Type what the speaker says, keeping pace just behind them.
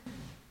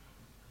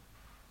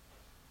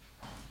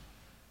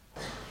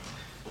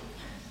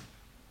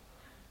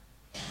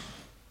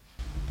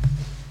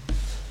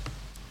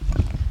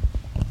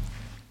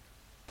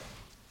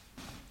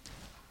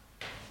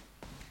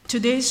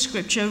Today's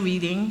scripture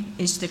reading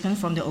is taken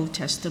from the Old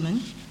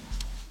Testament,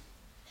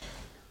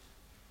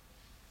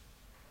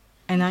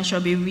 and I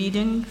shall be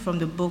reading from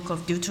the book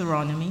of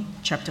Deuteronomy,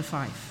 chapter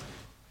 5.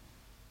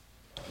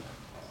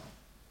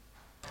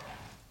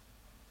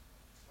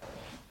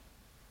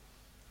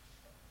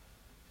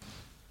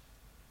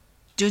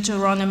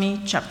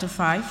 Deuteronomy chapter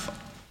 5,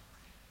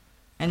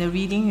 and the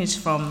reading is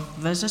from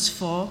verses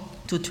 4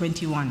 to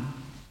 21.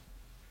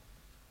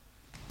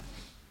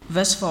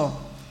 Verse 4.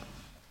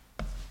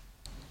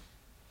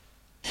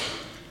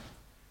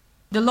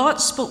 The Lord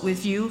spoke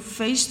with you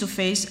face to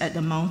face at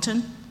the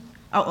mountain,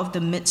 out of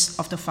the midst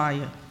of the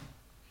fire,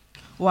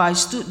 while I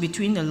stood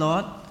between the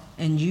Lord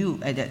and you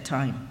at that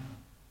time,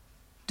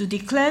 to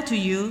declare to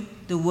you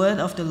the word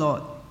of the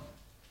Lord.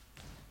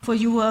 For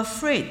you were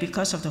afraid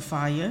because of the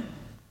fire,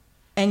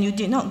 and you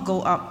did not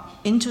go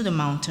up into the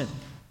mountain.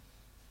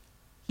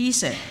 He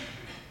said,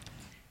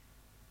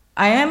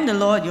 I am the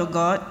Lord your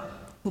God,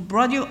 who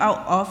brought you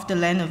out of the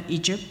land of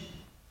Egypt,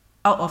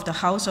 out of the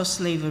house of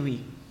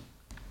slavery.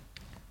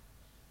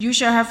 You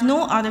shall have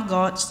no other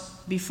gods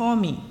before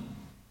me.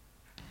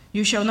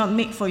 You shall not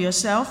make for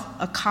yourself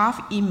a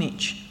carved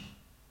image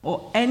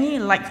or any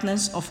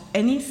likeness of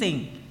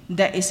anything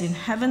that is in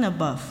heaven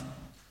above,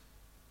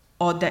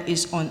 or that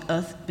is on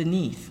earth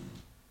beneath,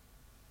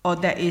 or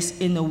that is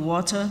in the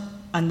water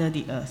under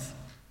the earth.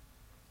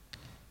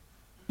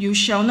 You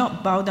shall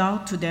not bow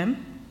down to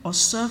them or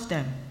serve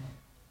them,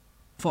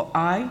 for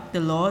I, the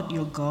Lord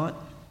your God,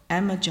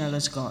 am a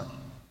jealous God,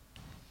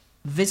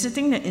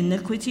 visiting the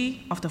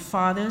iniquity of the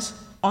fathers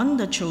on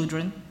the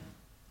children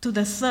to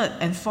the third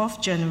and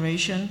fourth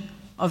generation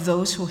of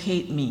those who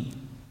hate me,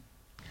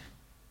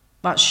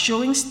 but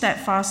showing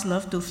steadfast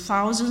love to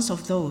thousands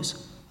of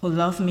those who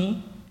love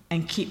me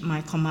and keep my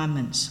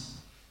commandments.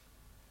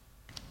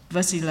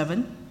 Verse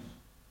 11.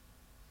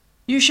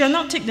 You shall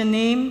not take the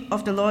name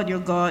of the Lord your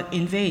God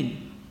in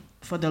vain,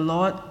 for the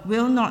Lord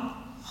will not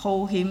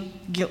hold him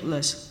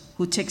guiltless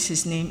who takes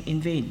his name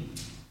in vain.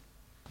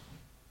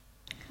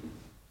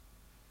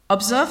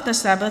 Observe the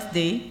Sabbath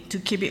day to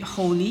keep it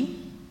holy,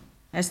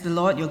 as the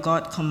Lord your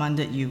God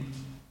commanded you.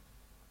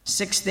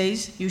 6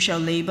 days you shall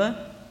labor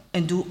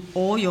and do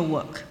all your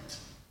work,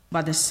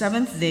 but the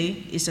seventh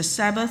day is a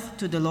Sabbath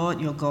to the Lord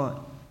your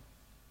God.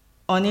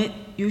 On it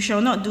you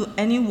shall not do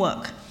any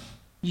work,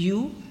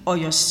 you or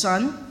your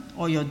son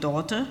or your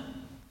daughter,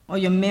 or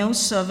your male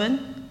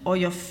servant or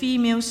your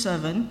female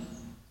servant,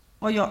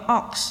 or your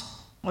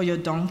ox or your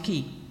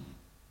donkey,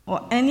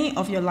 or any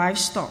of your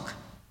livestock,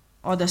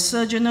 or the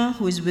sojourner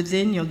who is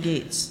within your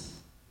gates,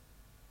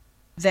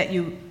 that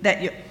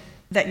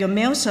your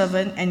male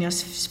servant and your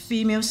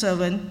female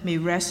servant may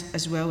rest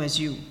as well as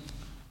you.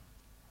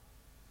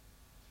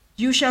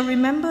 You shall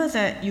remember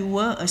that you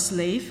were a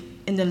slave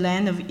in the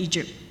land of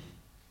Egypt,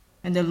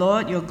 and the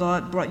Lord your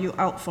God brought you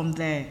out from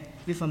there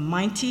with a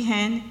mighty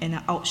hand and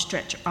an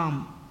outstretched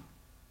arm.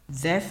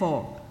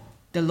 Therefore,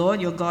 the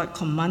Lord your God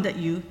commanded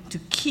you to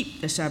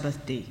keep the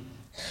Sabbath day.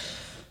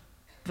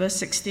 Verse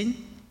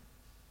 16.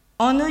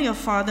 Honor your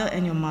father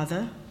and your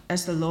mother,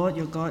 as the Lord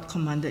your God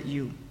commanded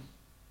you,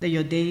 that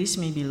your days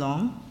may be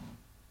long,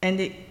 and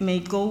it may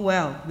go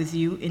well with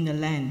you in the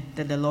land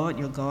that the Lord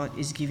your God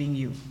is giving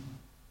you.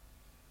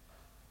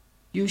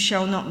 You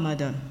shall not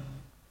murder,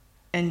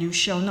 and you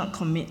shall not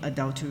commit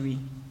adultery,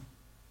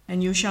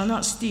 and you shall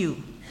not steal,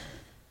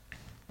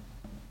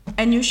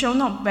 and you shall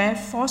not bear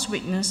false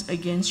witness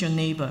against your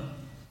neighbor,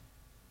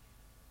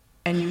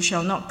 and you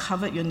shall not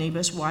covet your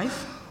neighbor's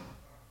wife,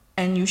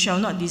 and you shall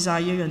not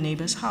desire your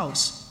neighbor's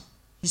house,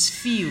 his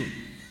field,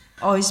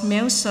 or his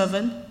male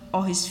servant,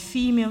 or his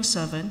female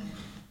servant,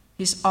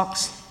 his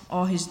ox,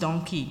 or his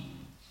donkey,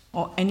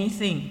 or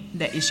anything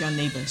that is your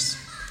neighbor's.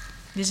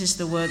 This is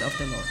the word of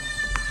the Lord.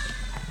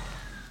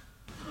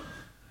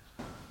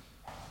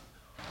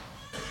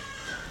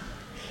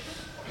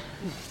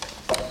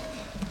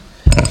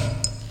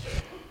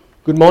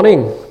 Good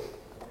morning.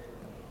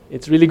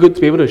 It's really good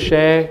to be able to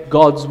share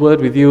God's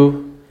word with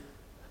you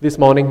this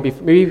morning.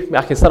 Maybe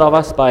I can start off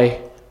us by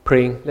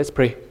praying. Let's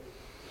pray.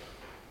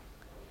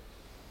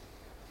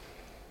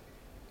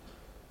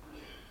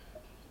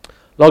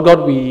 Lord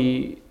God,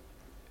 we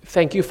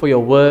thank you for your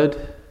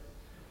word,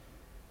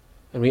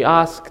 and we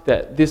ask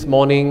that this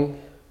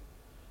morning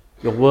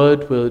your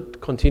word will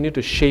continue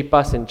to shape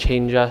us and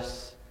change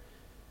us.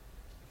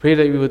 Pray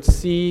that we would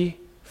see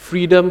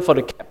freedom for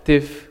the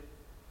captive,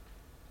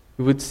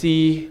 we would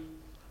see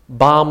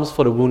balms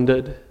for the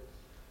wounded.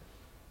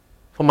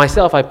 For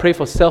myself, I pray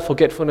for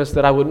self-forgetfulness,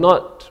 that I would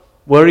not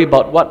worry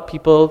about what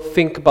people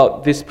think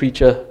about this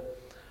preacher,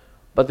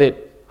 but that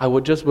I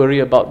would just worry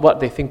about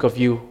what they think of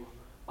you,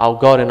 our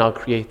God and our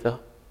Creator.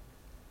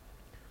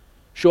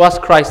 Show us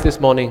Christ this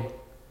morning,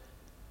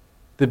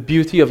 the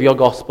beauty of your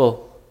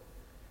gospel,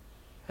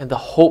 and the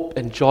hope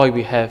and joy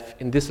we have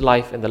in this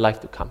life and the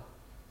life to come.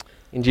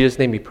 In Jesus'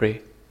 name we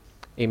pray.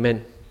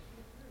 Amen.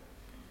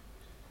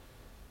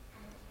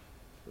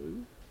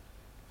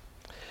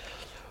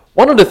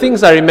 One of the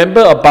things I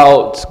remember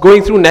about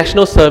going through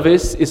national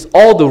service is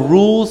all the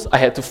rules I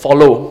had to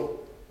follow.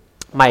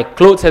 My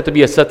clothes had to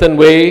be a certain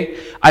way.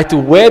 I had to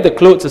wear the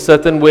clothes a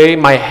certain way.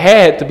 My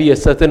hair had to be a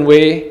certain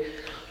way.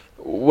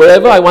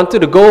 Wherever I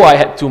wanted to go, I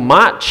had to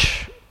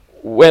march.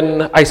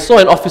 When I saw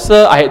an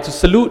officer, I had to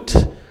salute.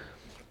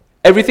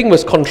 Everything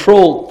was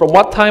controlled, from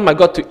what time I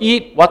got to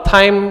eat, what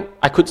time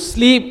I could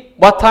sleep,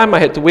 what time I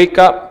had to wake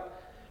up.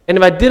 And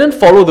if I didn't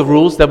follow the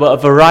rules, there were a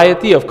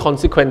variety of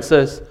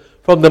consequences,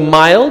 from the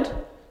mild,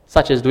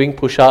 such as doing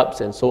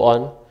push-ups and so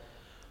on,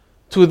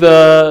 to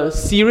the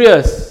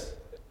serious,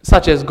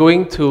 such as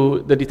going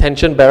to the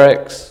detention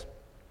barracks.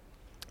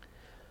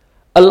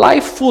 A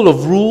life full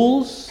of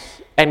rules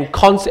and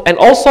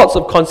all sorts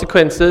of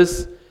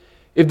consequences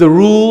if the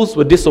rules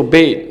were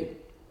disobeyed.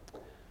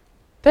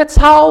 That's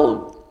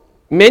how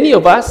many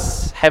of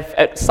us have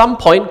at some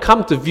point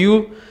come to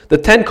view the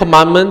Ten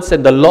Commandments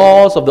and the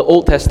laws of the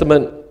Old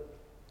Testament.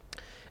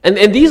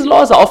 And these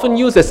laws are often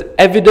used as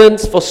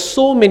evidence for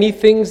so many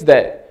things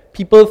that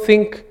people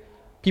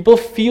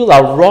feel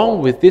are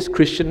wrong with this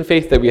Christian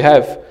faith that we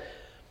have,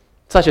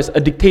 such as a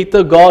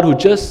dictator God who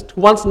just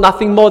wants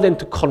nothing more than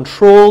to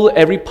control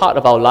every part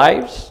of our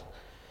lives,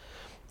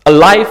 a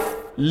life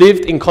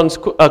lived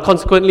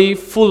consequently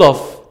full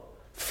of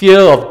fear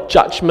of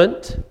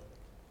judgment,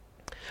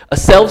 a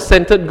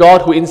self-centered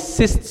God who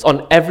insists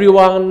on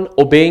everyone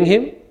obeying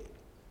him,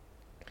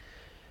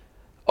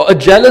 or a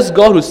jealous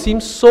God who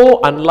seems so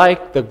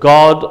unlike the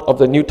God of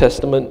the New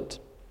Testament.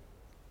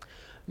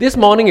 This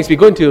morning, as we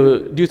go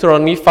into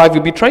Deuteronomy 5,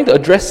 we'll be trying to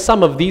address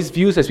some of these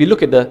views as we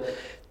look at the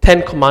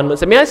Ten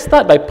Commandments. And may I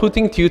start by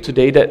putting to you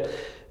today that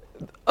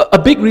a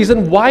big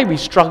reason why we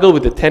struggle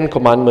with the Ten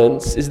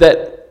Commandments is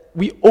that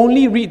we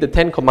only read the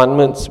Ten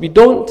Commandments. We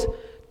don't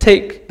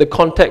take the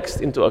context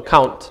into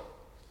account.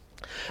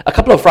 A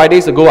couple of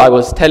Fridays ago, I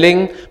was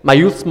telling my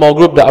youth small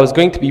group that I was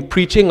going to be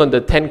preaching on the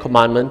Ten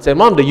Commandments. And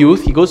one of the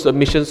youth, he goes to a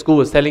mission school,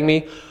 was telling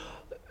me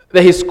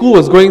that his school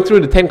was going through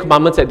the Ten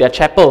Commandments at their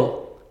chapel.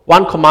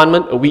 1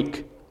 commandment a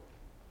week.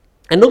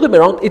 And don't get me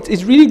wrong,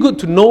 it's really good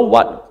to know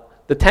what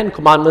the Ten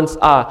Commandments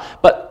are.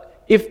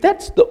 But if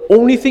that's the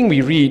only thing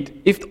we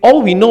read, if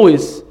all we know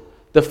is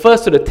the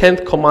first to the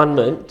 10th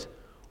commandment,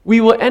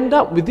 we will end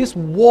up with this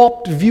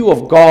warped view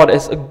of God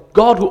as a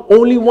God who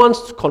only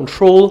wants to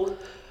control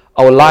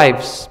our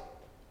lives.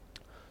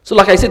 So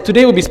like I said,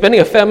 today we'll be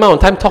spending a fair amount of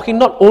time talking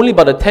not only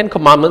about the Ten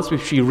Commandments,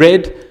 which we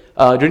read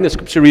during the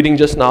scripture reading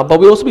just now, but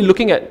we'll also be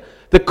looking at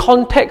the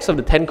context of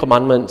the Ten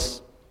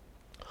Commandments.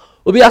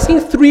 We'll be asking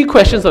 3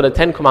 questions of the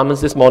Ten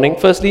Commandments this morning.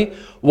 Firstly,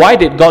 why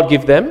did God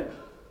give them?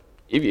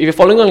 If you're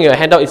following on your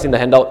handout, it's in the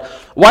handout.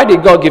 Why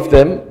did God give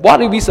them?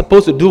 What are we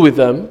supposed to do with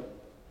them?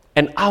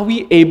 And are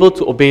we able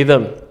to obey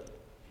them?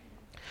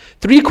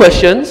 3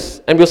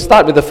 questions, and we'll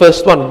start with the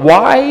first one.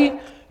 Why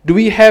do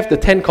we have the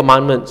Ten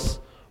Commandments?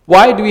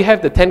 Why do we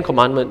have the Ten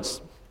Commandments?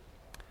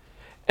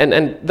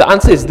 And the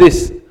answer is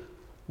this.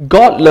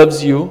 God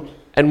loves you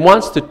and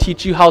wants to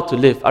teach you how to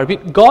live. I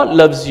repeat, God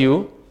loves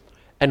you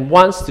and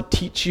wants to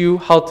teach you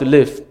how to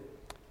live.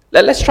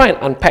 Let's try and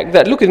unpack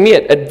that. Look with me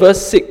at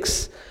verse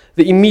 6,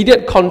 the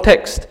immediate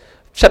context.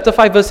 Chapter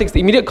 5, verse 6,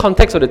 the immediate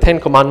context of the Ten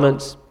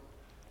Commandments.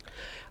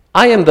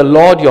 I am the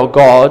Lord your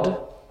God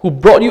who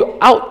brought you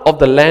out of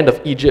the land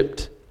of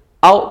Egypt,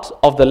 out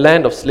of the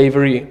land of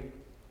slavery.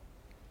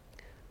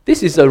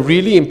 This is a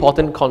really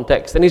important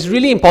context, and it's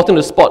really important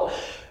to spot.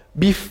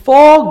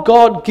 Before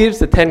God gives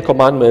the Ten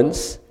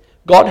Commandments,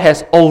 God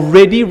has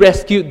already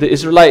rescued the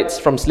Israelites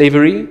from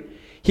slavery.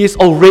 He has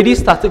already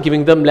started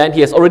giving them land.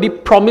 He has already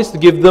promised to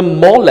give them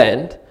more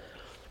land.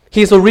 He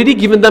has already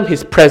given them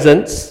His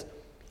presence,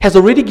 has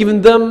already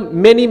given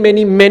them many,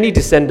 many, many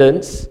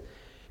descendants.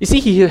 You see,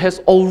 He has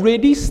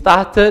already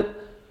started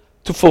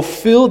to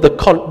fulfill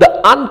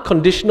the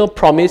unconditional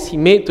promise He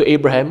made to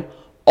Abraham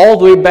all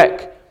the way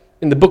back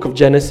in the book of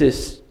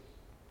Genesis.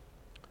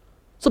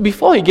 So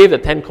before He gave the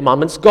Ten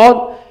Commandments,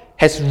 God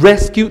has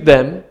rescued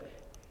them,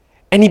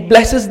 and He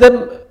blesses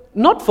them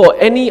not for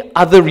any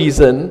other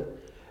reason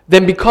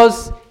than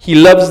because He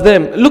loves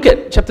them. Look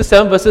at chapter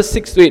 7, verses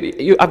 6 to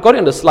 8. I've got it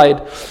on the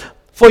slide.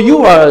 For you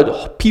are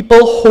a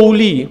people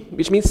holy,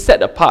 which means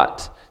set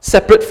apart,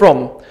 separate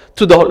from,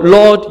 to the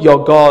Lord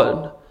your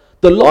God.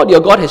 The Lord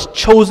your God has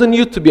chosen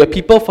you to be a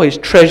people for His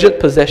treasured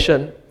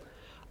possession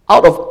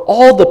out of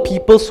all the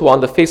peoples who are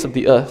on the face of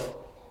the earth.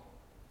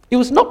 It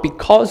was not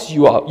because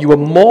you were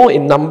more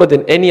in number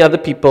than any other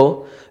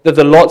people that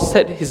the Lord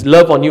set His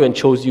love on you and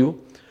chose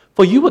you,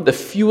 for you were the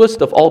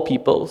fewest of all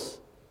peoples.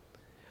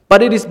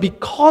 But it is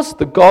because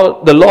the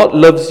Lord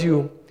loves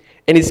you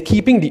and is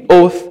keeping the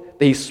oath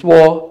that He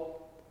swore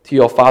to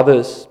your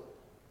fathers.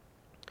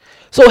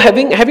 So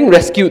having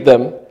rescued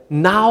them,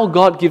 now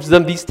God gives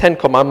them these 10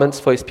 commandments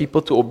for His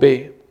people to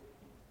obey.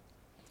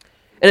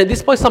 And at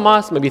this point, some of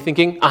us may be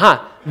thinking,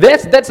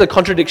 that's a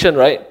contradiction,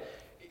 right?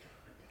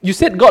 You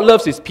said God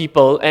loves His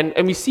people,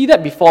 and we see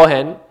that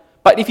beforehand,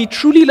 but if He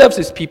truly loves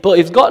His people,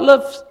 if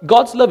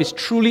God's love is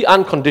truly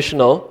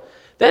unconditional,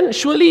 then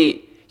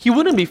surely He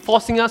wouldn't be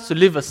forcing us to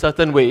live a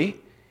certain way.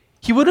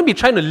 He wouldn't be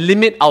trying to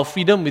limit our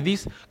freedom with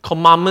these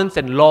commandments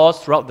and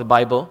laws throughout the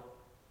Bible.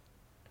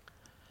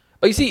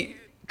 But you see,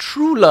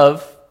 true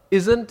love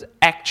isn't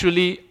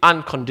actually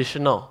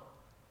unconditional.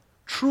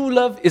 True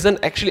love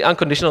isn't actually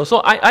unconditional.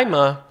 So I'm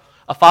a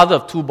father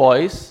of two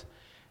boys.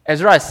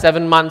 Ezra is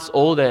 7 months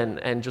old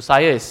and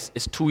Josiah is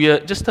 2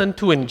 years, just turned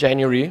 2 in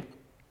January.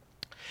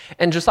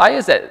 And Josiah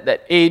is at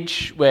that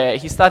age where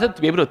he started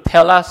to be able to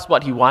tell us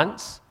what he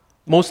wants,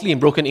 mostly in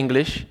broken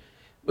English,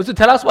 but to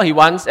tell us what he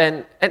wants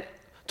and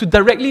to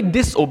directly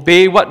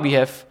disobey what we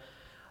have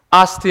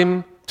asked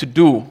him to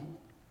do.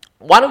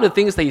 One of the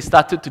things that he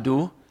started to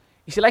do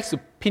is he likes to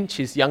pinch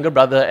his younger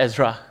brother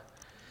Ezra.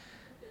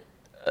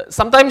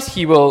 Sometimes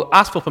he will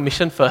ask for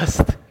permission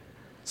first.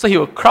 So he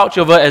will crouch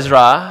over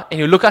Ezra and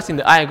he'll look us in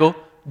the eye and go,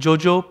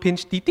 "Jojo,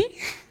 pinch Titi?"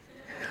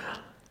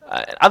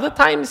 Other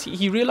times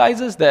he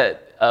realizes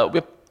that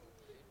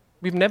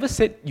we've never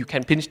said you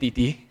can pinch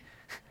Titi.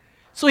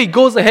 So he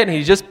goes ahead and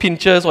he just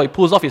pinches or he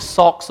pulls off his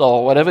socks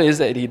or whatever it is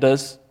that he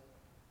does.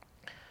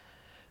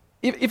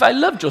 If I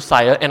love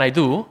Josiah, and I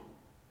do,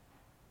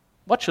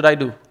 what should I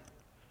do?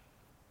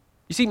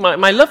 You see,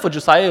 my love for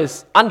Josiah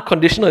is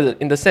unconditional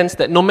in the sense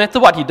that no matter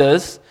what he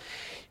does,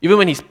 even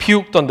when he's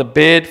puked on the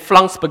bed,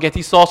 flung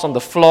spaghetti sauce on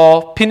the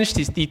floor, pinched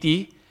his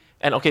titi,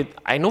 and okay,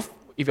 I know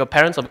if you're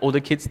parents of older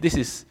kids, this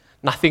is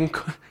nothing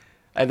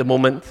at the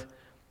moment,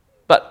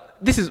 but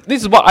this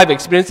is what I've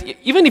experienced.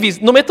 Even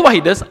if no matter what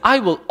he does, I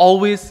will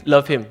always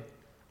love him.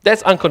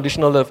 That's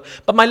unconditional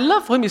love. But my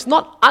love for him is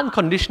not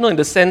unconditional in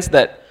the sense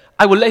that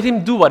I will let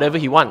him do whatever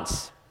he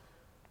wants.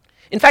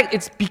 In fact,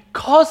 it's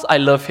because I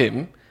love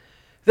him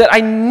that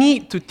I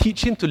need to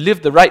teach him to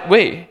live the right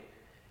way.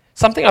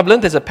 Something I've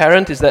learned as a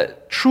parent is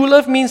that true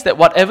love means that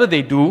whatever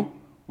they do,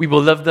 we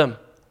will love them.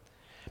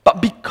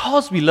 But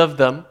because we love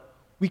them,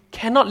 we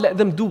cannot let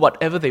them do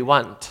whatever they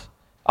want.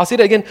 I'll say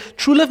that again.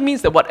 True love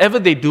means that whatever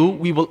they do,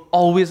 we will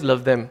always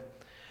love them.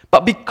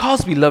 But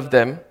because we love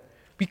them,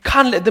 we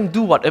can't let them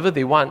do whatever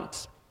they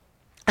want.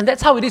 And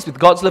that's how it is with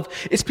God's love.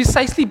 It's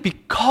precisely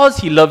because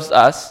He loves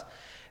us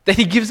that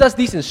He gives us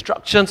these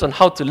instructions on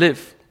how to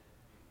live.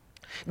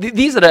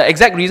 These are the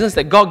exact reasons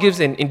that God gives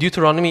in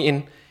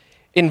Deuteronomy.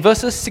 In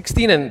verses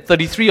 16 and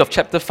 33 of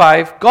chapter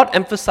 5, God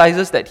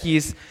emphasizes that He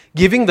is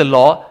giving the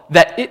law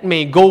that it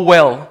may go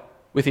well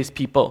with His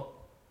people.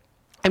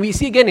 And we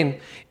see again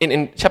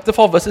in chapter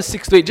 4, verses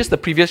 6 to 8, just the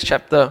previous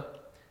chapter,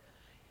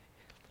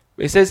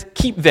 where it says,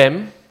 "Keep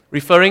them,"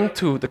 referring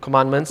to the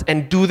commandments,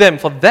 "and do them,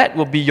 for that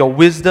will be your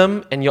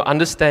wisdom and your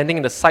understanding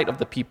in the sight of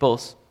the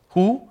peoples,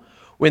 who,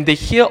 when they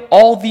hear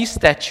all these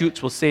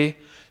statutes, will say,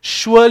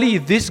 'Surely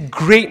this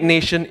great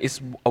nation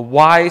is a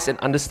wise and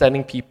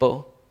understanding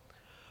people.'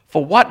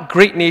 For what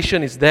great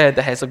nation is there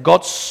that has a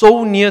God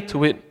so near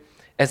to it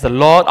as the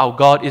Lord our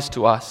God is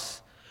to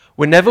us,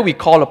 whenever we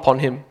call upon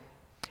Him?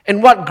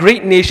 And what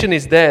great nation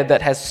is there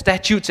that has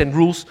statutes and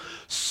rules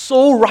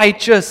so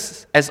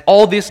righteous as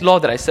all this law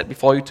that I set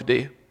before you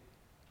today?"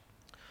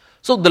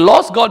 So the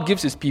laws God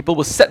gives His people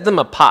will set them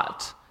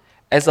apart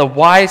as a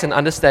wise and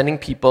understanding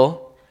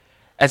people,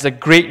 as a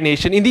great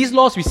nation. In these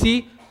laws we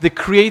see the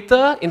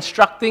Creator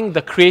instructing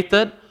the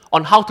created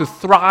on how to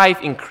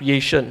thrive in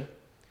creation.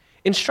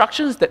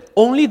 Instructions that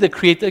only the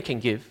Creator can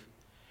give,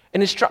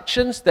 and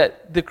instructions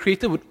that the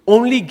Creator would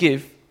only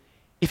give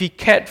if He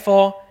cared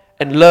for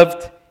and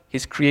loved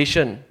His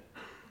creation.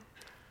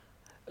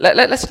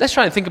 Let's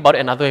try and think about it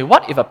another way.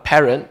 What if a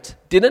parent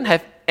didn't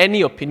have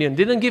any opinion,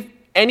 didn't give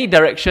any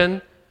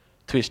direction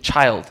to his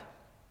child?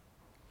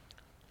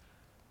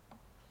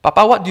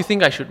 "Papa, what do you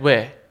think I should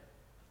wear?"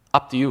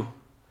 Up to you.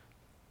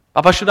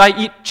 "Papa, should I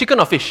eat chicken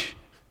or fish?"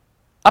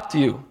 Up to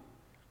you.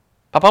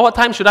 "Papa, what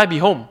time should I be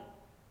home?"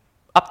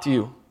 Up to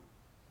you.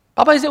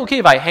 "Papa, is it okay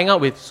if I hang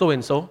out with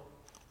so-and-so?"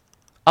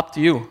 Up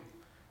to you.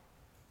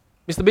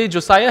 Mr. Bay,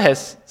 Josiah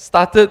has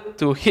started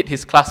to hit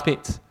his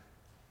classmates.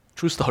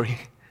 True story.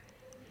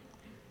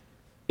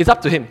 It's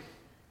up to him.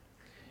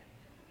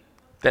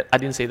 I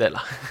didn't say that.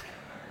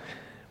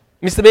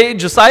 Mr. Bay,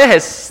 Josiah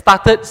has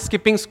started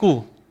skipping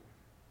school.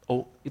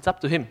 Oh, it's up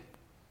to him.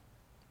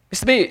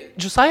 Mr. Bay,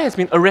 Josiah has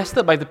been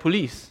arrested by the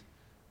police.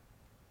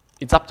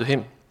 It's up to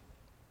him.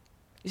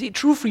 You see,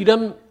 true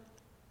freedom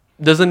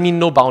doesn't mean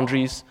no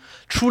boundaries.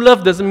 True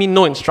love doesn't mean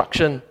no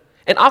instruction.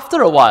 And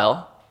after a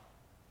while,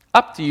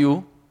 up to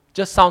you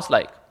just sounds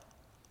like,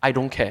 I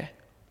don't care.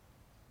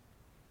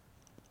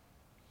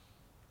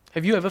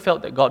 Have you ever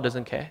felt that God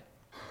doesn't care?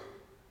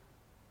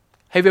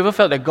 Have you ever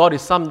felt that God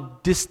is some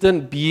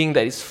distant being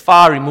that is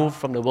far removed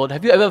from the world?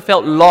 Have you ever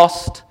felt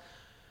lost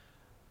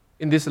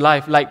in this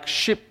life, like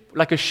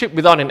a ship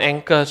without an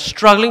anchor,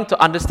 struggling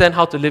to understand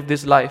how to live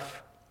this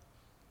life?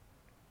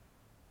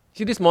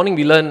 See, this morning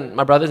we learned,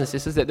 my brothers and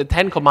sisters, that the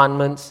 10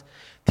 Commandments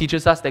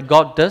teaches us that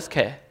God does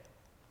care.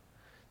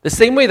 The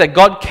same way that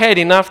God cared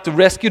enough to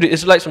rescue the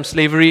Israelites from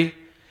slavery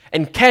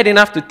and cared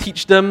enough to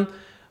teach them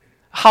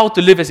how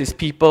to live as His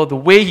people, the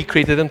way He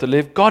created them to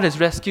live, God has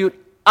rescued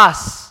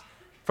us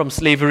from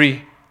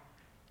slavery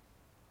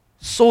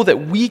so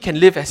that we can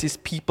live as His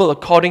people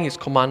according to His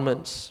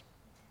commandments.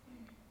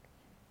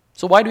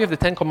 So why do we have the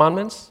 10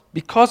 Commandments?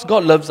 Because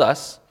God loves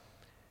us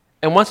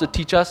and wants to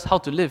teach us how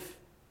to live.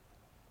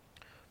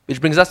 Which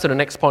brings us to the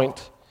next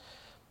point.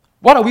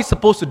 What are we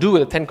supposed to do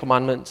with the Ten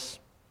Commandments?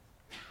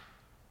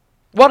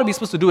 What are we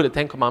supposed to do with the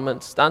Ten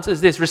Commandments? The answer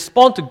is this: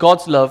 respond to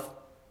God's love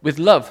with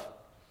love.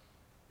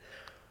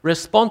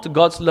 Respond to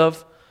God's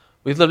love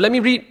with love. Let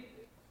me read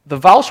the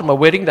vows from a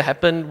wedding that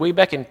happened way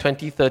back in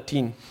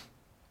 2013.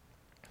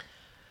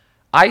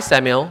 I,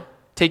 Samuel,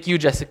 take you,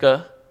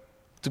 Jessica,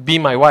 to be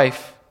my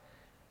wife,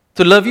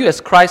 to love you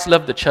as Christ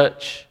loved the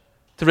church,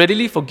 to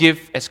readily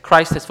forgive as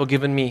Christ has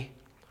forgiven me,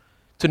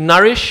 to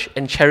nourish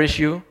and cherish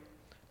you,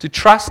 to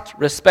trust,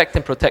 respect,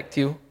 and protect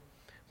you,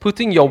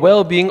 putting your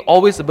well-being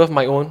always above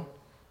my own,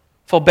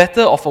 for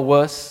better or for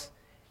worse,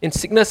 in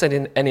sickness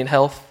and in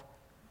health,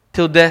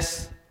 till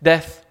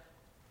death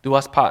do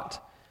us part.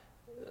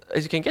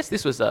 As you can guess,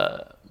 this was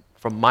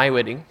from my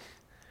wedding.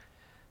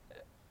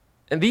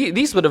 And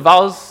these were the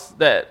vows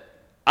that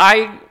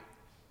I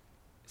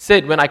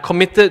said when I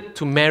committed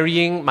to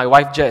marrying my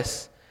wife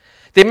Jess.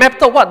 They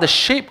mapped out what the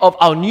shape of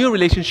our new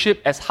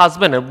relationship as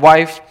husband and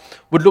wife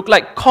would look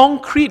like,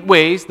 concrete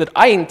ways that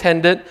I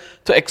intended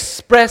to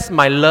express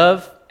my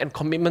love and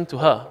commitment to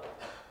her.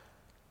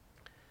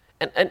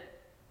 And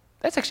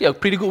that's actually a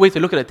pretty good way to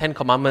look at the Ten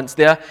Commandments.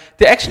 They're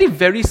actually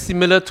very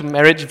similar to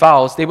marriage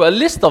vows. They were a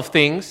list of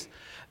things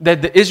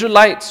that the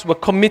Israelites were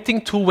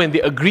committing to when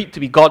they agreed to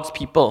be God's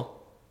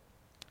people.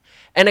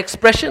 An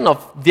expression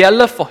of their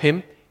love for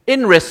Him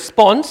in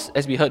response,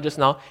 as we heard just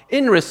now,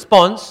 in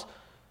response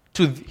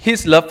to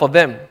His love for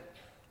them.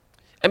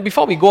 And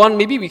before we go on,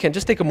 maybe we can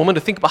just take a moment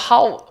to think about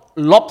how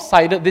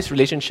lopsided this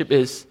relationship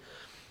is.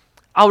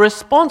 Our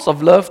response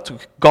of love to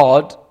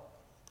God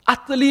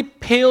utterly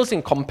pales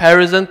in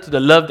comparison to the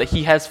love that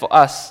He has for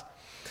us.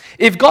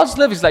 If God's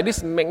love is like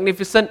this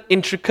magnificent,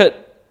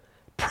 intricate,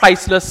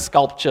 priceless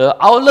sculpture,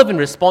 our love in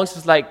response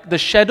is like the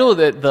shadow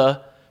that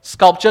the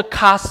sculpture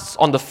casts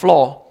on the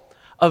floor.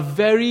 A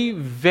very,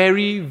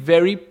 very,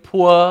 very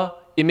poor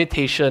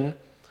imitation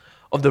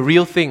of the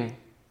real thing.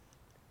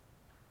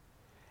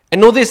 And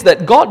know this,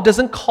 that God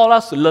doesn't call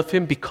us to love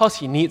Him because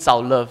He needs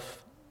our love.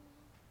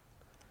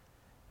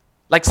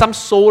 Like some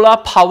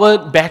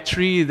solar-powered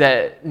battery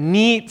that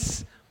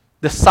needs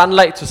the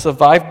sunlight to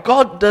survive,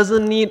 God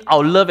doesn't need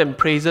our love and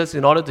praises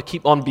in order to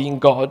keep on being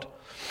God.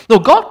 No,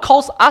 God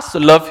calls us to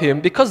love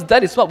Him because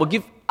that is what will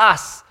give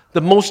us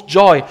the most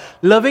joy.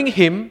 Loving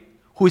Him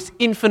who is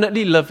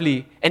infinitely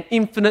lovely and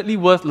infinitely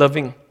worth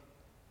loving.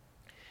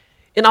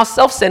 In our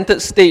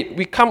self-centered state,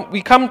 we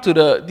come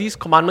to these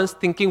commandments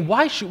thinking,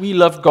 why should we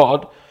love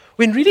God?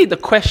 When really the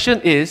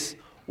question is,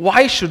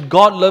 why should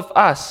God love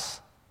us?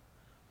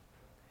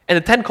 And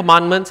the Ten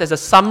Commandments, as a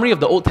summary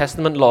of the Old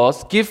Testament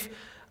laws, give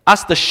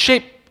us the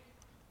shape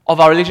of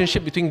our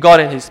relationship between God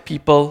and His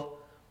people.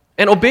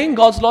 And obeying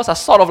God's laws are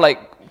sort of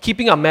like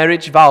keeping our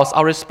marriage vows,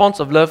 our response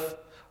of love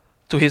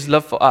to His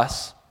love for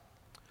us.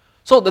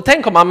 So the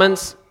Ten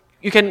Commandments,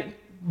 you can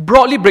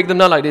broadly break them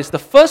down like this. The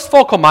first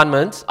 4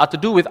 commandments are to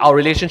do with our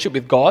relationship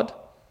with God.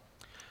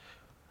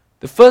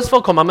 The first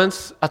 4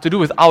 commandments are to do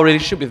with our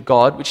relationship with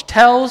God, which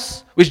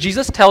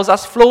Jesus tells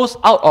us flows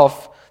out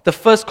of the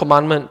first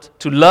commandment,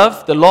 to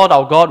love the Lord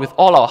our God with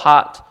all our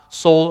heart,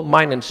 soul,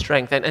 mind, and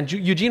strength. And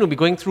Eugene will be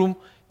going through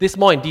this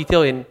more in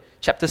detail in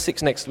chapter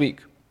 6 next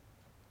week.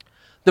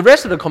 The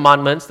rest of the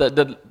commandments,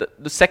 the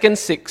second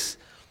 6,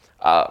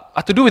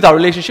 are to do with our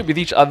relationship with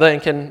each other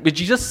and which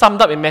Jesus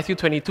summed up in Matthew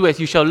 22 as,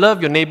 you shall love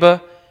your neighbor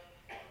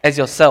as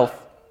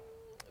yourself.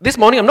 This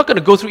morning, I'm not going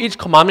to go through each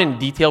commandment in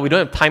detail. We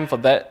don't have time for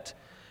that.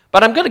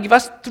 But I'm going to give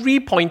us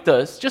 3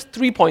 pointers, just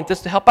 3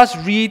 pointers to help us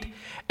read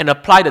and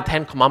apply the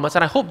 10 commandments.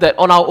 And I hope that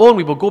on our own,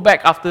 we will go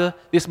back after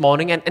this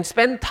morning and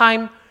spend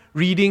time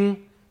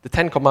reading the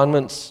 10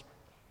 commandments.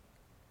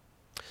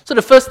 So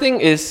the first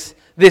thing is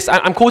this.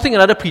 I'm quoting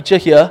another preacher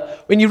here.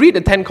 When you read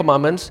the 10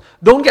 commandments,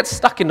 don't get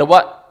stuck in the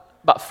what,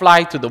 but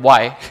fly to the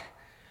why.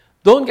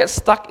 Don't get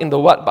stuck in the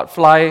what, but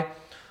fly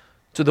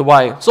to the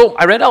why. So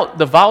I read out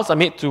the vows I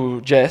made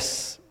to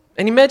Jess.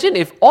 And imagine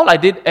if all I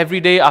did every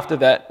day after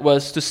that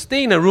was to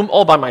stay in a room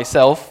all by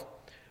myself,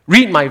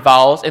 read my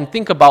vows, and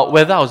think about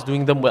whether I was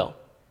doing them well.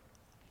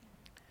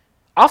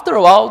 After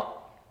a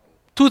while,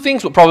 2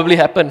 things would probably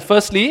happen.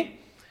 Firstly,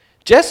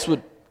 Jess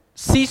would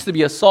cease to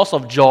be a source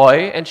of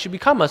joy, and she'd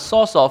become a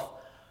source of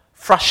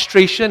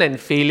frustration and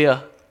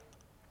failure.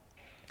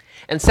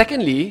 And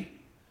secondly,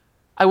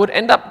 I would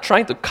end up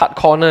trying to cut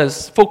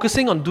corners,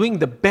 focusing on doing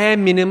the bare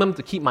minimum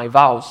to keep my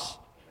vows.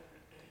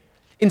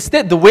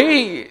 Instead, the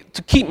way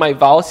to keep my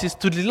vows is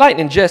to delight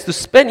in Jess, to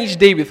spend each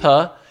day with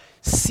her,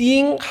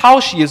 seeing how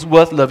she is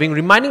worth loving,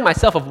 reminding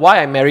myself of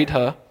why I married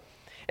her,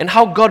 and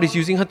how God is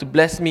using her to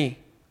bless me.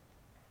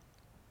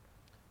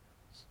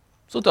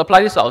 So to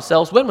apply this to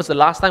ourselves, when was the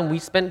last time we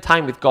spent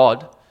time with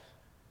God,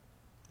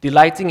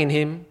 delighting in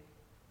Him,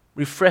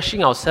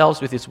 refreshing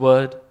ourselves with His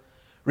Word,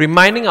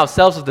 reminding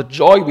ourselves of the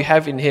joy we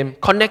have in Him,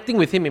 connecting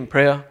with Him in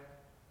prayer?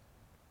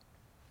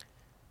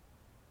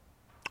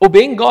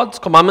 Obeying God's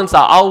commandments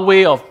are our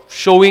way of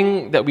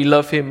showing that we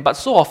love Him, but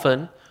so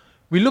often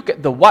we look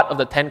at the what of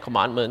the 10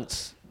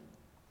 commandments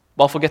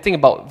while forgetting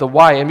about the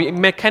why, and we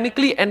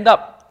mechanically end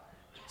up,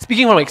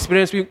 speaking from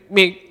experience, we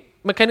may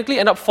mechanically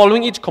end up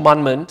following each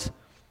commandment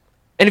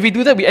And if we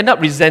do that, we end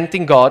up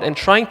resenting God and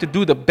trying to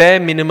do the bare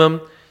minimum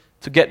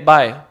to get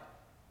by.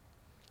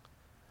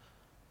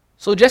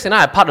 So Jess and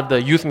I are part of the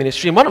youth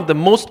ministry, and one of the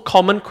most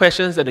common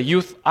questions that the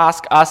youth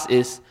ask us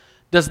is,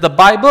 does the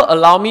Bible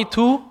allow me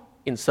to,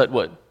 insert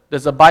word,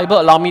 does the Bible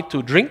allow me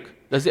to drink?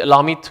 Does it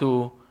allow me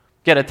to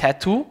get a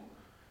tattoo?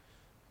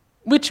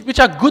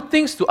 Which are good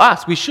things to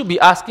ask. We should be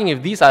asking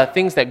if these are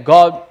things that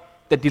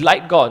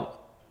delight God.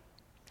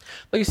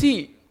 But you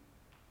see,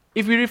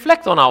 if we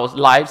reflect on our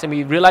lives and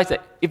we realize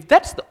that if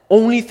that's the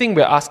only thing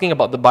we're asking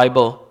about the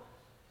Bible,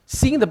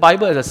 seeing the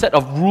Bible as a set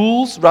of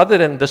rules rather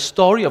than the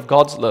story of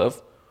God's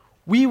love,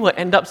 we will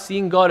end up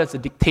seeing God as a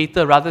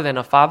dictator rather than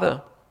a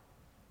father.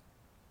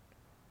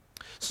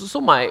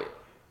 So my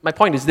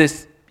point is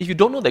this: if you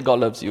don't know that God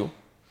loves you,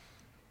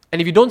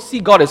 and if you don't see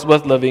God as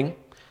worth loving,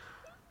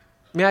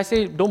 may I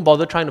say, don't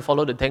bother trying to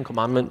follow the 10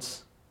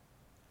 Commandments.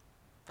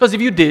 Because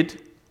if you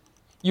did,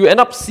 you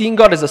end up seeing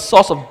God as a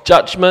source of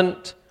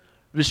judgment,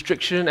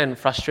 restriction, and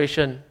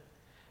frustration.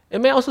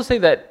 And may I also say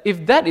that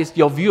if that is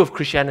your view of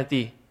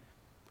Christianity,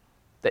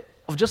 that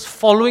of just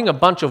following a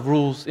bunch of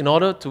rules in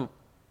order to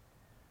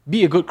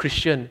be a good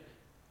Christian,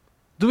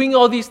 doing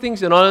all these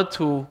things in order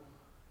to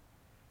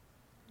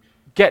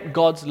get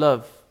God's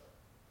love,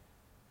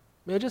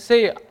 may I just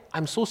say,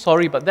 I'm so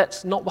sorry, but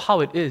that's not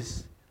how it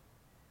is.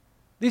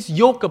 This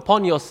yoke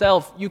upon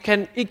yourself,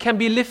 it can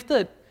be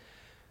lifted.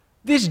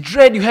 This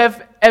dread you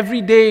have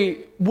every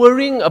day,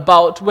 worrying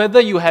about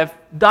whether you have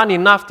done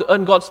enough to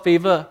earn God's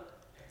favor,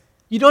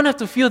 you don't have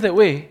to feel that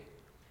way,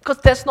 because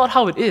that's not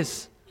how it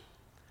is.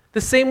 The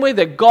same way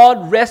that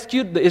God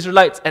rescued the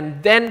Israelites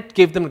and then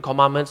gave them the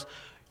commandments,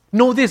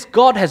 know this: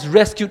 God has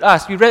rescued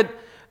us. We read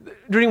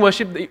during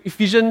worship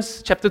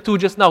Ephesians chapter 2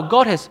 just now.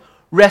 God has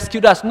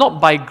rescued us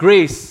not by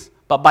grace,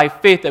 but by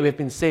faith that we have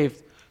been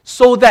saved,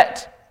 so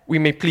that we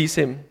may please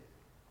Him.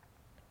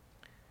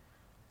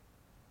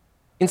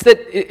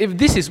 Instead, if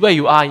this is where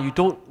you are and you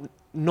don't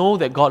know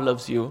that God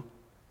loves you,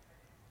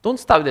 don't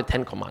start with the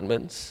 10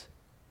 Commandments.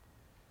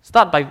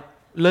 Start by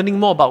learning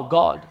more about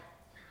God.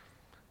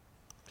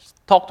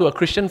 Talk to a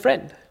Christian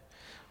friend.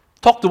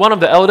 Talk to one of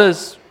the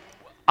elders.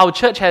 Our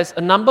church has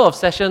a number of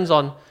sessions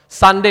on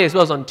Sunday as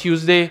well as on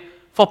Tuesday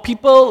for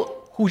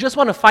people who just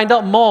want to find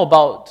out more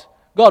about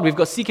God. We've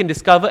got Seek and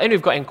Discover, and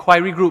we've got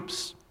inquiry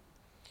groups.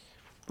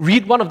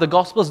 Read one of the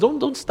Gospels.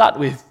 Don't start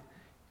with...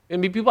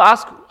 When people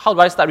ask, how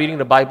do I start reading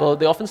the Bible?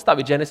 They often start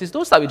with Genesis.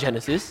 Don't start with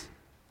Genesis.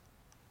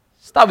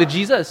 Start with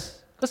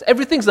Jesus. Because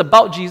everything's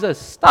about Jesus.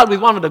 Start with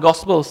one of the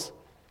Gospels.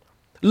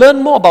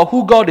 Learn more about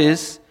who God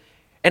is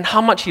and how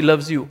much He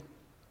loves you.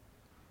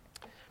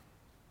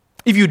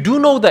 If you do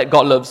know that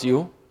God loves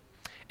you,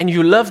 and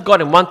you love God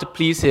and want to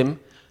please Him,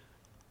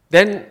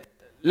 then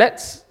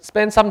let's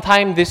spend some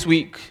time this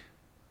week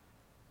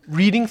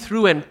reading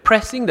through and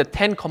pressing the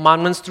 10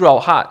 Commandments through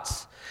our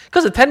hearts.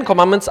 Because the 10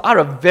 Commandments are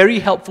a very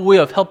helpful way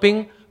of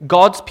helping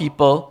God's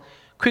people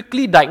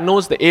quickly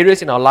diagnose the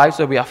areas in our lives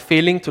where we are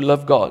failing to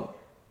love God.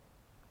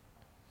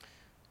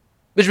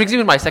 Which brings me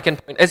to my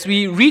second point. As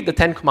we read the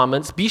 10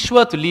 Commandments, be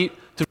sure to read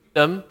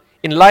them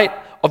in light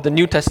of the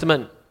New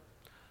Testament.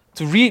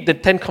 To read the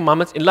 10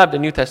 Commandments in light of the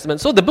New Testament.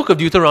 So the book of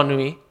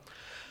Deuteronomy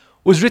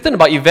was written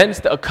about events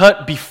that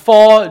occurred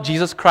before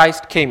Jesus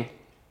Christ came.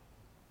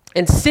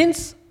 And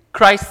since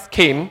Christ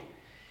came,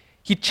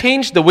 He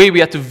changed the way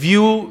we are to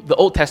view the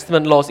Old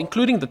Testament laws,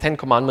 including the 10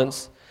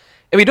 Commandments.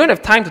 And we don't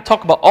have time to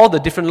talk about all the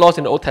different laws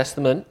in the Old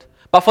Testament,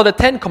 but for the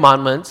 10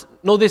 Commandments,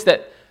 notice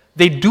that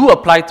they do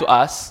apply to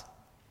us,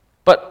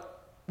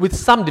 but with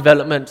some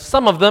development.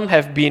 Some of them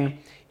have been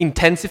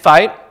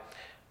intensified.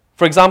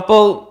 For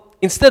example,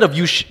 instead of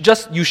you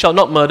shall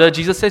not murder,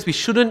 Jesus says we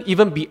shouldn't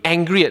even be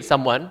angry at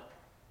someone.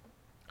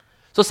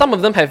 So some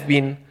of them have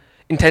been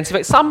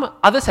intensified. Some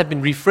others have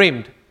been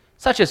reframed,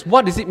 such as,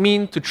 what does it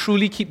mean to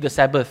truly keep the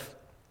Sabbath?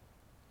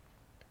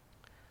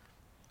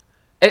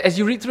 As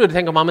you read through the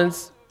 10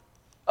 Commandments,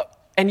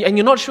 and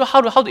you're not sure how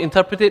to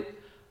interpret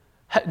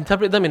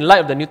them in light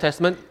of the New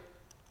Testament,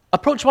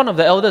 approach one of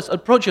the elders,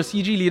 approach your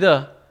CG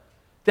leader.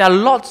 There are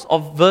lots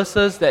of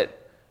verses that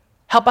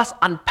help us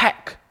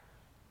unpack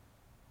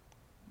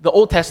the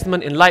Old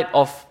Testament in light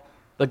of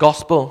the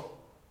Gospel.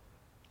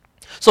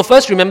 So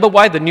first, remember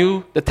why the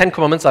 10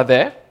 Commandments are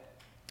there.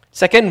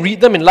 Second,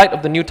 read them in light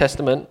of the New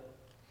Testament.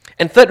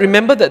 And third,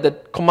 remember that the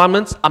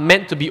commandments are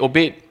meant to be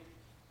obeyed.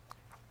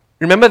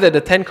 Remember that the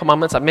 10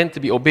 Commandments are meant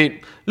to be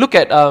obeyed. Look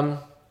at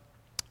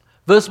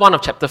verse 1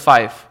 of chapter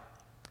 5.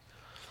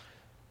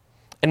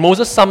 And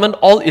Moses summoned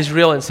all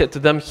Israel and said to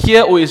them,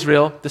 "Hear, O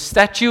Israel, the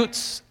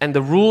statutes and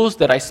the rules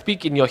that I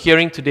speak in your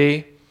hearing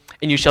today,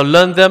 and you shall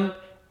learn them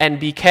and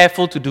be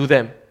careful to do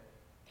them."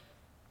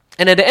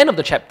 And at the end of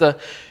the chapter,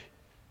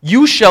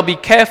 you shall be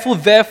careful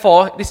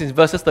therefore, this is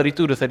verses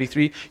 32 to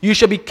 33, you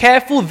shall be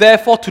careful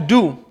therefore to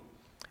do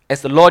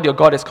as the Lord your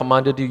God has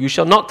commanded you. You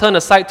shall not turn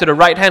aside to the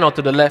right hand or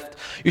to the left.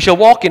 You shall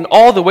walk in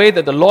all the way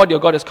that the Lord your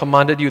God has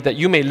commanded you, that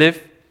you may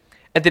live,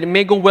 and that it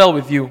may go well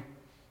with you,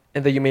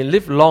 and that you may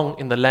live long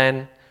in the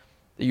land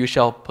that you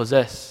shall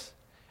possess.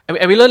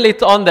 And we learn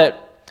later on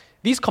that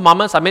these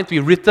commandments are meant to be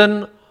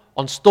written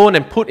on stone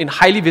and put in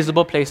highly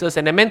visible places,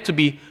 and they're meant to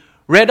be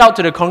read out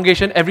to the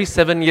congregation every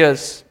 7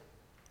 years.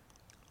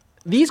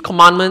 These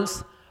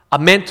commandments are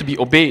meant to be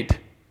obeyed.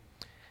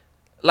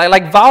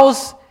 Like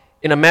vows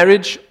in a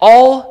marriage,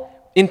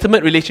 all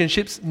intimate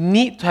relationships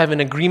need to have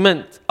an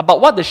agreement about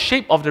what the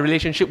shape of the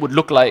relationship would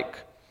look like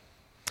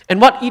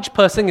and what each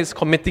person is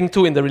committing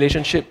to in the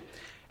relationship.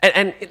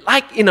 And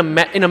like in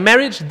a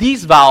marriage,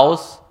 these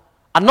vows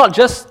are not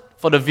just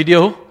for the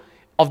video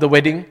of the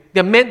wedding,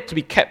 they're meant to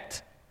be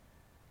kept.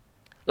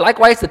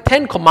 Likewise, the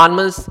 10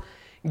 Commandments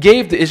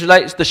gave the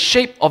Israelites the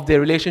shape of their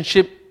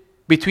relationship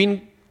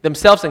between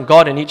themselves and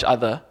God and each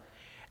other,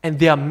 and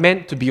they are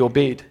meant to be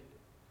obeyed.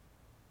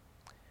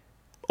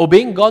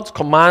 Obeying God's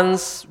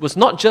commands was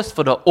not just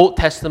for the Old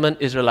Testament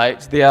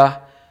Israelites.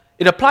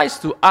 It applies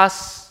to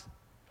us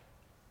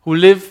who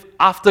live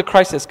after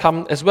Christ has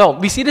come as well.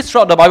 We see this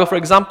throughout the Bible. For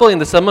example, in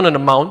the Sermon on the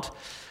Mount,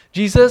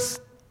 Jesus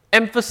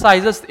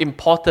emphasizes the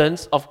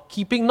importance of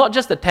keeping not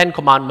just the 10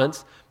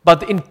 Commandments, but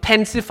the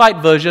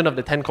intensified version of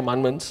the 10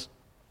 Commandments.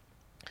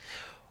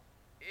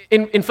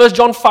 In 1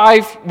 John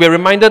 5, we're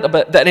reminded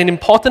that an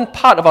important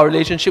part of our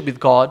relationship with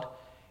God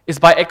is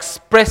by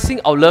expressing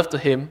our love to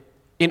Him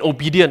in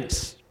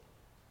obedience.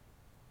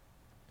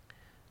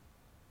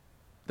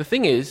 The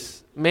thing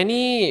is,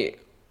 many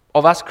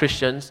of us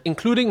Christians,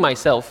 including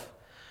myself,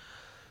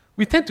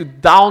 we tend to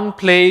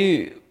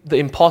downplay the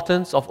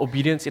importance of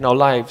obedience in our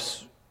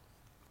lives.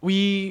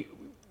 We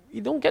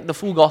don't get the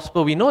full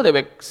gospel. We know that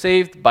we're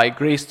saved by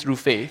grace through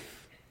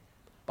faith,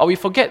 but we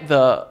forget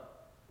the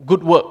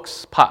good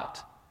works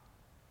part,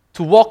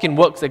 to walk in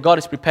works that God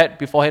has prepared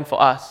beforehand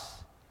for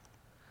us.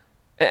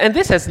 And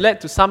this has led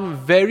to some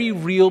very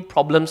real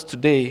problems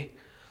today.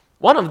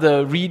 One of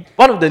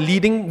the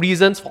leading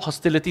reasons for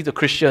hostility to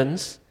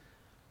Christians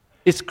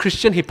is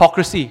Christian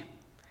hypocrisy.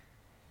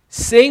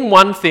 Saying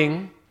one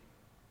thing,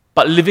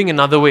 but living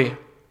another way.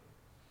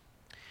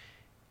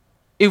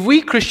 If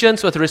we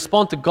Christians were to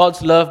respond to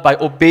God's love by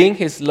obeying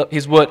His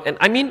word, and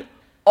I mean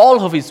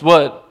all of His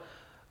word,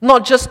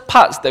 not just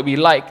parts that we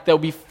like, there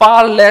will be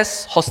far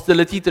less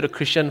hostility to the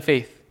Christian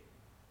faith.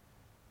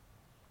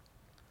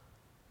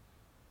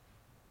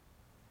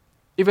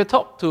 If you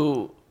talk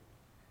to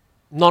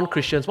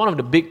non-Christians, one of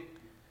the big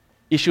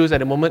issues at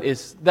the moment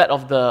is that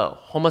of the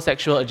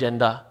homosexual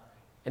agenda.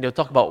 And they'll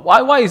talk about,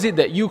 why is it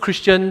that you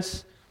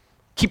Christians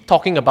keep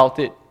talking about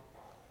it?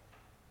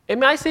 And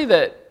may I say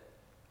that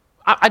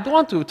I don't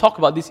want to talk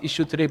about this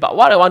issue today, but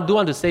what I do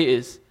want to say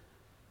is,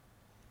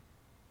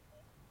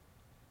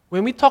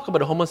 when we talk about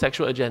the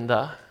homosexual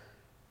agenda,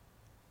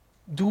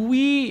 do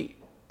we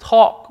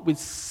talk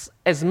with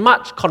as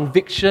much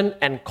conviction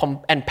and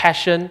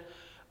passion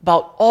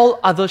about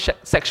all other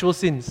sexual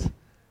sins?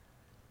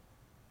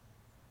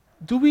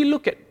 Do we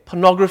look at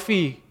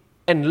pornography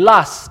and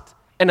lust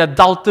and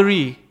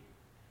adultery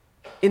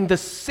in the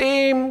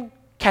same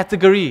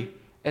category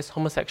as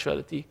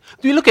homosexuality?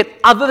 Do we look at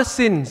other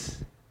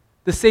sins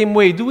the same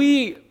way? Do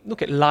we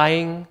look at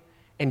lying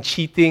and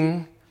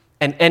cheating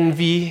and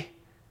envy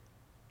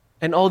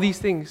and all these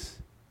things?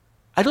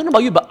 I don't know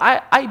about you, but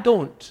I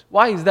don't.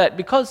 Why is that?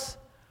 Because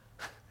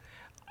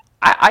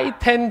I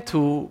tend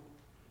to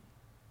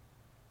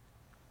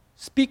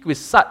speak with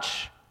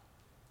such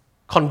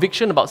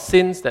conviction about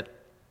sins that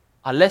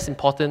are less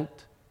important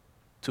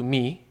to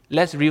me,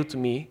 less real to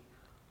me.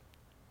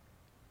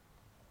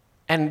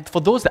 And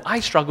for those that I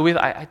struggle with,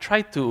 I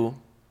try to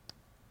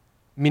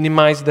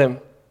minimize them.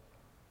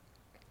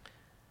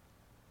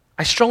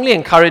 I strongly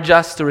encourage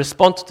us to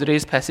respond to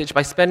today's passage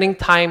by spending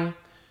time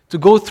to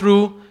go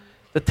through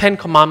the 10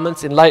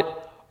 Commandments in light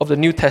of the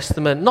New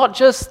Testament. Not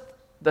just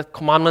the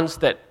commandments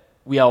that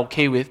we are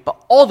okay with,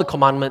 but all the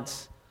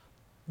commandments.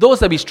 Those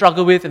that we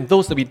struggle with and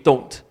those that we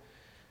don't.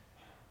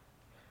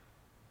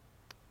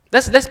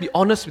 Let's be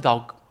honest with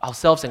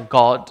ourselves and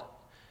God.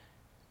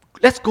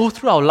 Let's go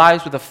through our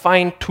lives with a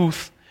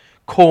fine-tooth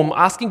comb,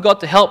 asking God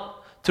to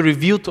help to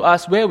reveal to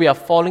us where we are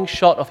falling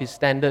short of His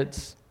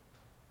standards.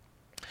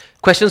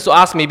 Questions to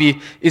ask maybe,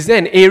 is there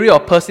an area or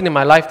person in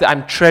my life that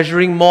I'm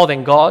treasuring more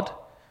than God?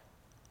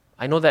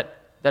 I know that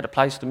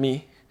applies to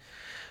me.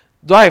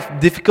 Do I have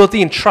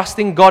difficulty in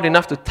trusting God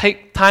enough to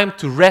take time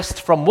to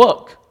rest from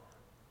work?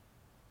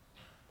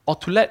 Or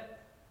to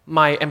let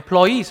my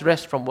employees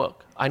rest from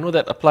work? I know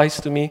that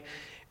applies to me.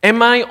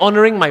 Am I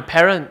honoring my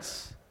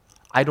parents?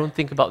 I don't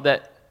think about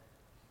that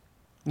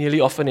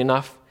nearly often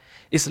enough.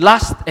 Is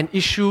lust an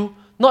issue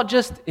not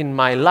just in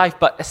my life,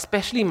 but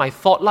especially in my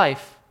thought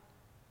life?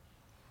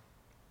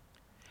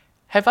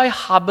 Have I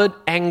harbored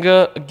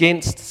anger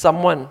against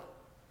someone?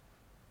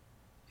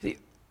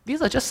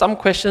 These are just some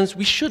questions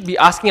we should be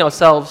asking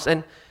ourselves.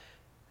 And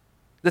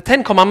the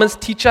 10 Commandments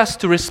teach us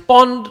to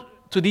respond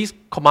to these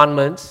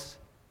commandments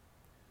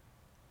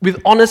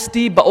with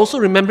honesty, but also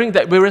remembering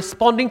that we're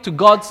responding to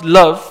God's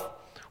love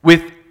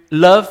with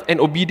love and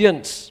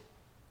obedience.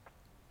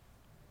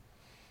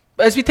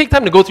 But as we take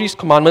time to go through these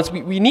commandments,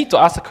 we need to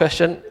ask the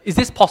question, is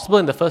this possible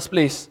in the first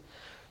place?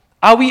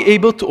 Are we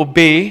able to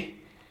obey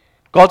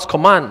God's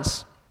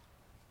commands?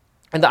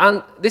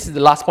 And this is the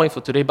last point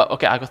for today, but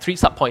okay, I've got 3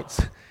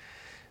 sub-points.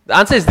 The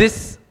answer is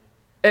this,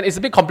 and it's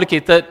a bit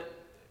complicated.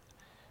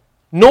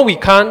 No, we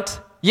can't.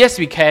 Yes,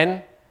 we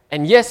can.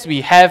 And yes,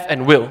 we have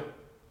and will.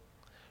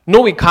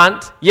 No, we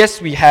can't.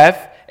 Yes, we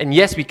have. And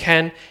yes, we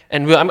can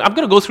and will. I'm going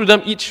to go through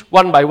them each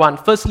one by one.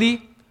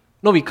 Firstly,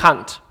 no, we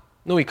can't.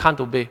 No, we can't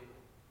obey.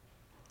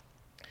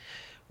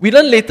 We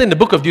learn later in the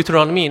book of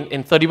Deuteronomy,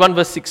 in 31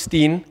 verse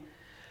 16,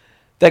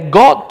 that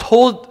God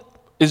told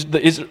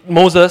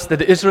Moses that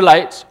the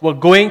Israelites were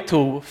going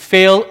to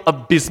fail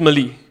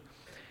abysmally.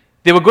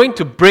 They were going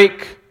to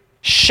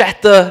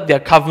shatter their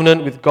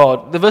covenant with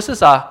God. The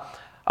verses are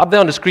up there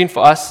on the screen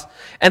for us.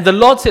 And the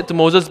Lord said to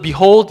Moses,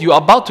 "Behold, you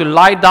are about to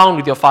lie down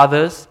with your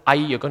fathers," i.e.,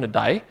 you're going to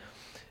die.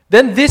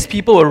 "Then this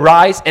people will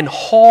rise and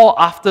whore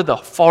after the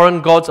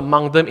foreign gods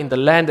among them in the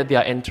land that they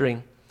are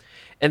entering.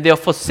 And they'll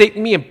forsake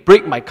me and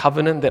break my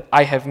covenant that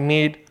I have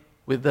made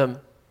with them."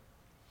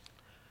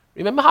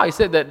 Remember how I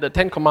said that the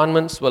 10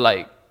 Commandments were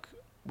like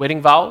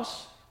wedding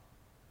vows?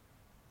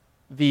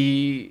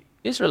 The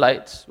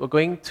Israelites were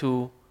going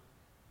to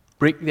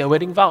break their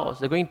wedding vows.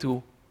 They're going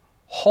to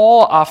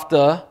whore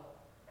after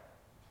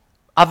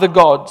other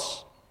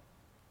gods.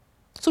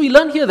 So we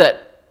learn here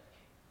that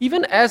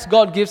even as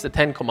God gives the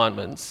 10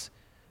 Commandments,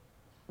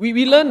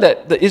 we learn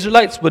that the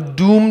Israelites were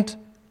doomed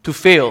to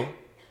fail.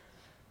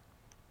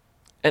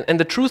 And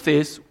the truth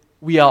is,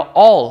 we are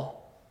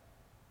all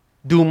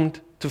doomed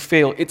to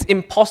fail. It's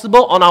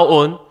impossible on our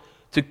own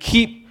to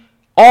keep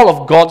all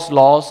of God's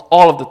laws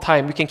all of the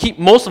time. We can keep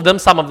most of them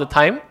some of the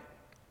time.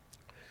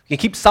 We can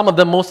keep some of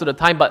them most of the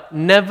time, but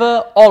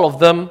never all of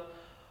them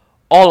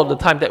all of the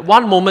time. That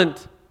one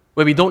moment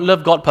where we don't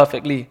love God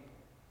perfectly.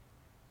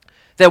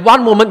 That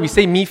one moment we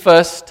say me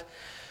first.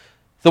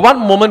 The one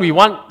moment we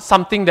want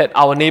something that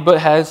our neighbor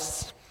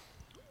has.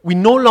 We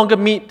no longer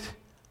meet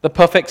the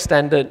perfect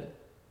standard.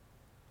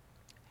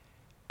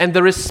 And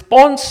our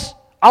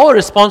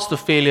response to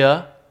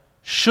failure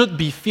should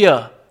be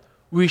fear.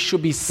 We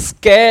should be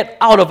scared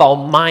out of our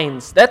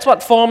minds. That's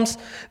what forms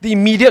the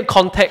immediate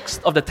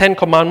context of the 10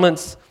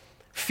 Commandments.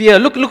 Fear.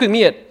 Look with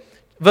me at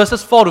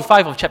verses 4 to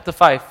 5 of chapter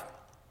 5.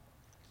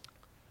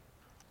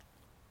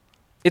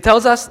 It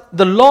tells us,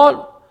 "The Lord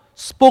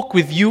spoke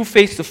with you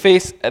face to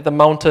face at the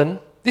mountain."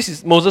 This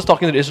is Moses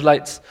talking to the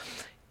Israelites.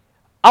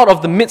 "Out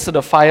of the midst of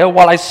the fire,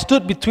 while I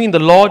stood between the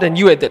Lord and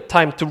you at that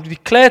time to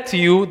declare to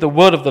you the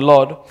word of the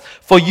Lord.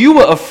 For you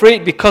were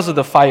afraid because of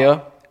the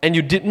fire, and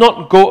you did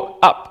not go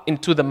up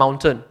into the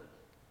mountain."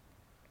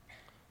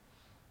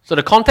 So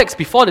the context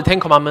before the 10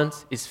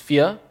 Commandments is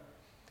fear.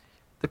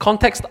 The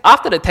context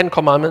after the 10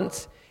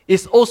 Commandments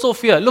is also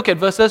fear. Look at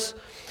verses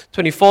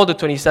 24 to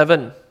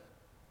 27.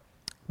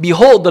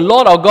 "Behold, the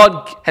Lord our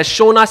God has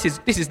shown us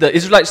this is the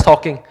Israelites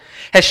talking,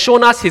 has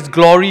shown us his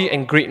glory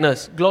and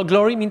greatness."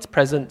 Glory means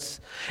presence.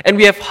 "And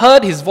we have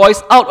heard his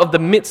voice out of the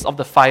midst of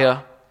the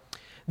fire.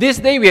 This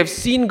day we have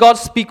seen God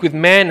speak with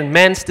man, and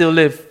man still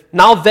live.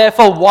 Now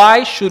therefore,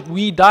 why should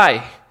we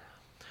die?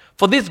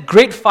 For this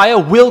great fire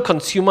will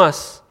consume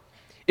us.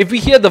 If we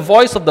hear the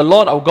voice of the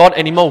Lord our God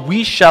anymore,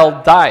 we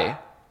shall die."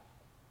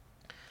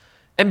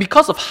 And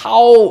because of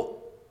how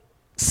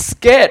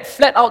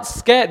flat out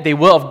scared they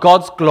were of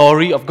God's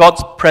glory, of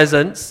God's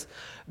presence,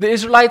 the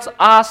Israelites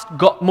asked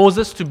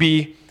Moses to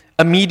be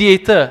a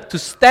mediator, to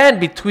stand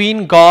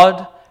between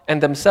God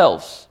and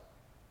themselves.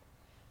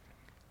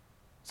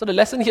 So the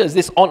lesson here is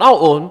this: on our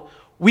own,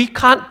 we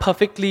can't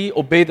perfectly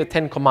obey the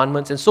 10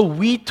 Commandments, and so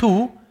we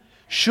too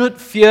should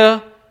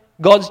fear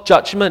God's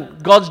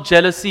judgment, God's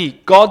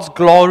jealousy, God's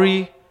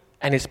glory,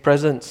 and his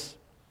presence.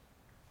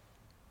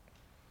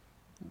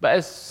 But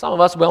as some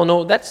of us well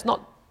know, that's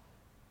not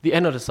the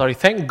end of the story.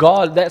 Thank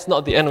God that's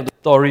not the end of the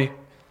story.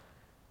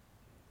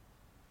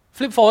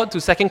 Flip forward to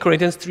 2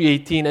 Corinthians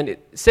 3:18, and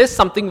it says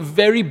something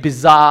very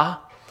bizarre,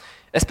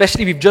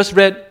 especially we've just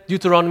read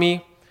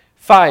Deuteronomy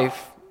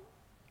 5.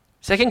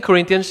 2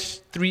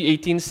 Corinthians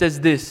 3:18 says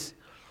this: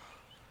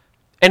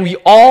 "And we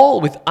all,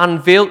 with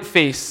unveiled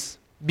face,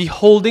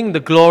 beholding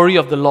the glory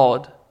of the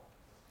Lord,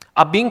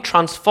 are being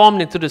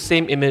transformed into the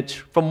same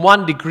image, from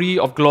one degree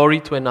of glory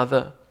to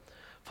another.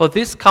 For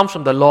this comes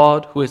from the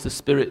Lord, who is the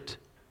Spirit."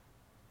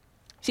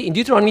 See, in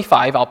Deuteronomy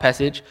 5, our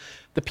passage,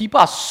 the people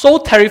are so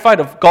terrified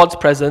of God's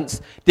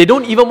presence, they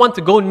don't even want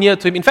to go near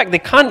to him. In fact, they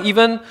can't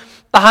even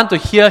tahan to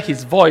hear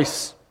his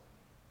voice.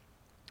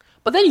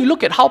 But then you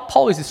look at how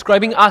Paul is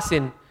describing us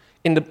in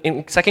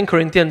 2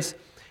 Corinthians.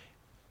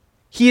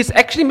 He is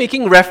actually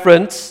making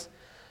reference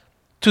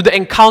to the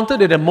encounter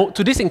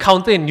to this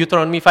encounter in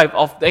Deuteronomy 5,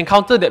 of the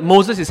encounter that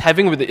Moses is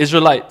having with the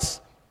Israelites.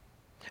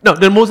 No,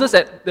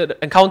 the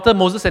encounter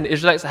Moses and the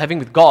Israelites are having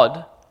with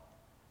God.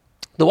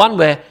 The one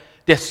where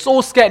they're so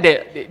scared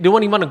they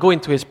won't even want to go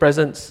into his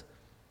presence.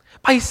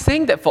 But he's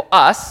saying that for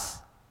us,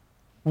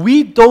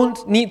 we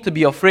don't need to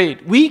be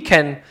afraid. We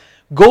can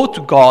go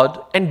to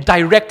God and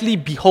directly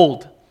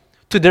behold,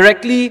 to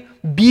directly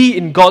be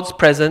in God's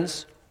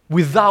presence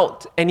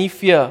without any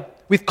fear,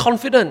 with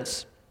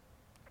confidence.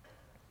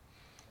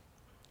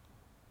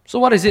 So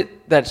what is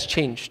it that's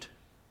changed?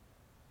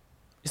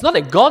 It's not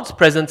that God's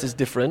presence is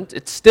different.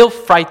 It's still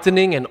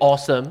frightening and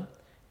awesome.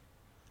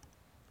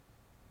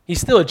 He's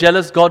still a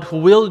jealous God who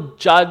will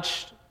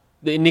judge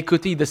the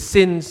iniquity, the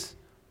sins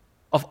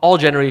of all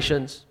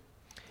generations.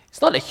 It's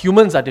not that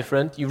humans are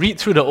different. You read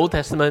through the Old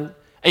Testament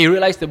and you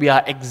realize that we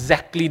are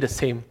exactly the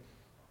same.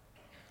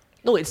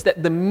 No, it's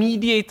that the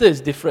mediator is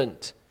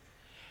different.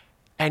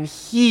 And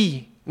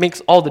he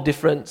makes all the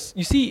difference.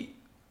 You see,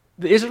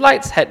 the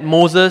Israelites had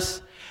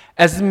Moses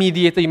as the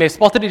mediator. You may have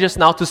spotted it just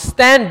now, to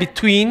stand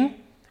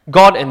between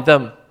God and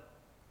them.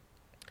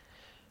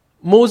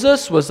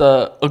 Moses was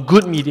a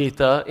good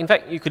mediator. In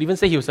fact, you could even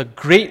say he was a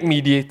great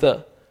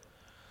mediator.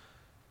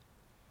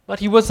 But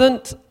he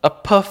wasn't a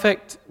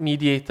perfect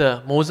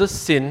mediator. Moses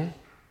sinned.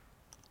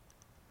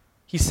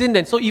 He sinned,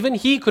 and so even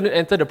he couldn't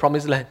enter the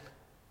promised land.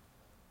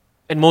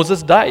 And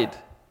Moses died.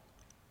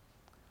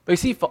 But you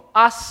see, for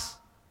us,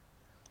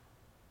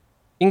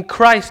 in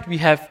Christ, we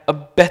have a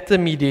better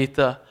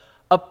mediator,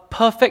 a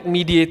perfect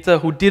mediator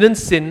who didn't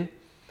sin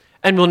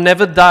and will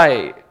never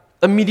die,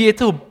 a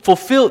mediator who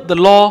fulfilled the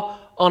law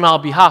on our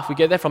behalf. We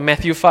get that from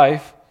Matthew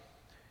 5,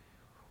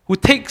 who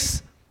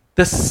takes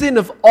the sin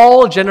of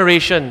all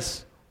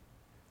generations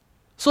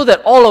so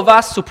that all of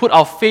us who put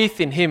our faith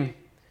in him,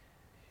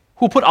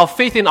 who put our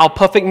faith in our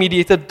perfect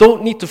mediator,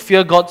 don't need to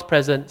fear God's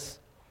presence,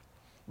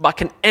 but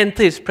can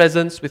enter his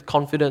presence with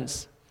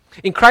confidence.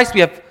 In Christ,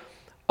 we have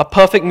a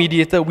perfect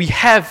mediator. We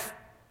have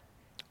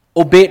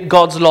obeyed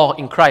God's law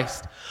in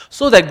Christ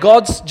so that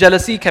God's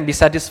jealousy can be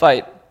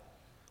satisfied,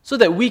 so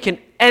that we can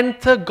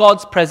enter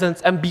God's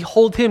presence and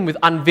behold him with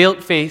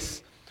unveiled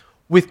face,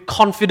 with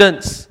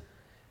confidence,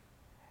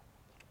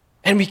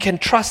 and we can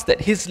trust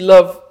that his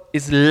love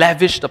is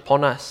lavished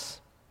upon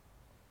us.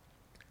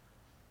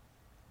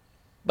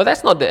 But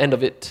that's not the end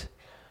of it.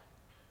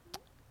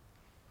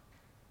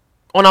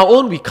 On our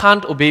own, we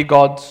can't obey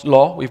God's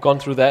law. We've gone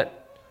through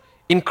that.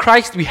 In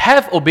Christ, we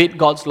have obeyed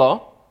God's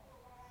law.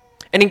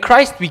 And in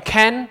Christ, we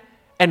can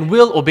and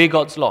will obey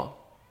God's law.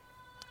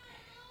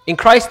 In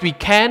Christ, we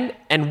can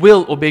and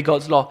will obey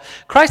God's law.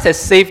 Christ has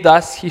saved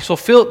us. He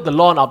fulfilled the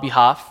law on our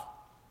behalf.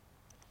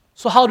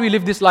 So how do we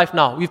live this life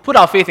now? We've put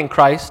our faith in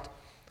Christ.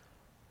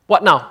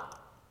 What now?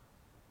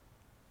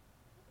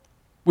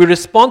 We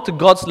respond to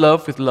God's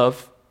love with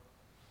love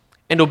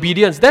and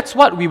obedience. That's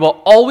what we were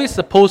always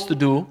supposed to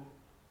do.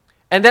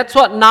 And that's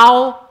what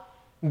now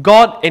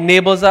God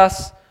enables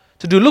us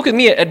to do. Look at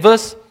me at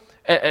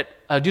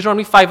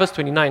Deuteronomy 5 verse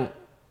 29.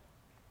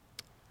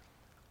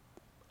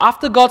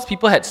 After God's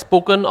people had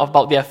spoken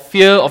about their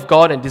fear of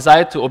God and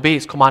desire to obey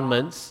his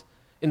commandments,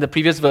 in the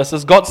previous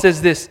verses, God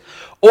says this: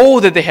 "Oh,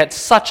 that they had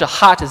such a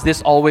heart as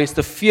this always,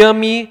 to fear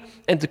me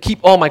and to keep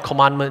all my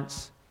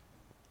commandments."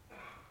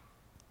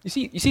 You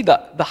see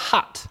the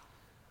heart,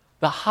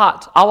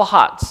 our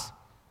hearts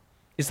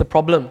is the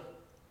problem.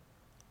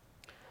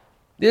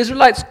 The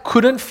Israelites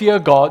couldn't fear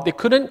God. They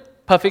couldn't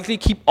perfectly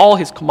keep all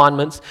his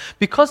commandments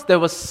because there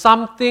was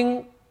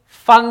something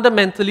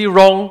fundamentally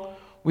wrong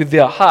with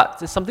their hearts.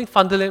 There's something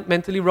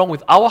fundamentally wrong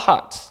with our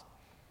hearts.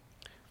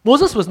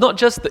 Moses was not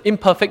just the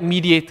imperfect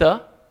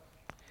mediator,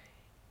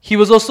 he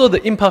was also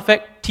the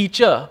imperfect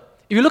teacher.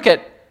 If you look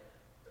at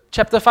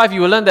chapter 5,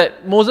 you will learn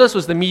that Moses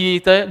was the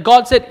mediator.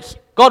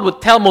 God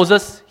would tell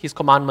Moses his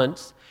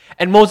commandments,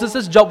 and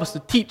Moses' job was to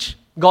teach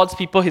God's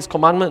people his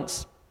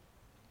commandments.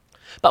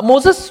 But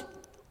Moses,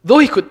 though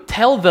he could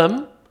tell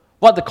them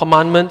what the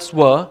commandments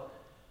were,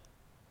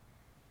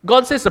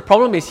 God says the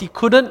problem is he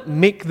couldn't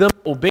make them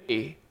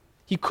obey.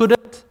 He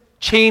couldn't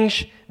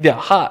change their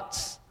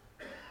hearts.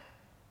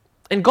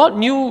 And God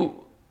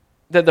knew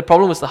that the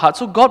problem was the heart,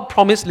 so God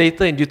promised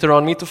later in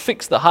Deuteronomy to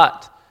fix the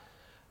heart.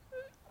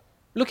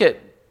 Look at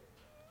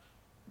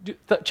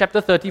chapter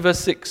 30, verse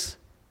 6.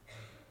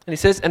 And he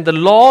says, "And the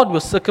Lord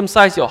will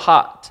circumcise your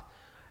heart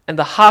and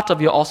the heart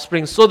of your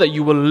offspring, so that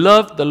you will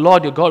love the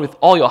Lord your God with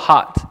all your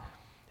heart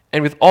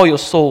and with all your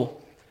soul,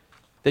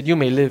 that you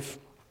may live."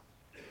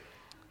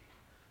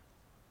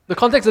 The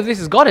context of this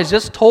is God has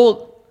just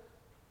told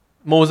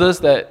Moses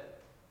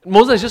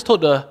has just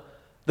told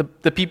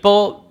the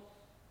people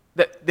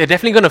that they're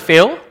definitely going to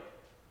fail,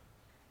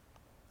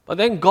 but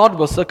then God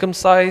will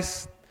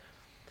circumcise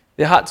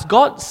their hearts.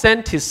 God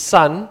sent his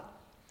Son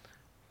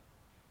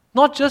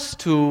not just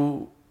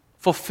to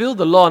fulfill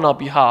the law on our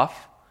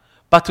behalf,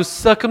 but to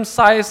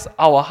circumcise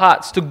our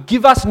hearts, to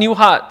give us new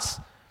hearts.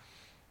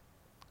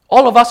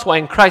 All of us who are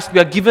in Christ, we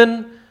are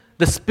given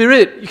the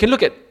Spirit. You can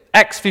look at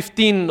Acts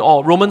 15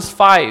 or Romans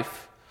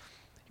 5.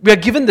 We are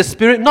given the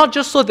Spirit not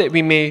just so that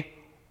we may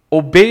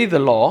obey the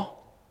law,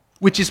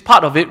 which is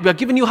part of it. We are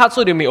given new hearts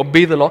so that we may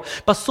obey the law,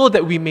 but so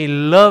that we may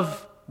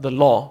love the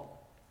law.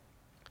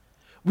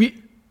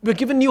 We're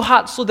given new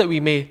hearts so that we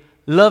may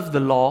love the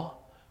law,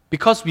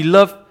 because we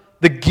love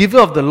the giver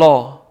of the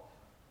law,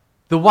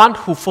 the one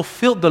who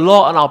fulfilled the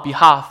law on our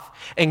behalf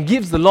and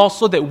gives the law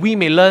so that we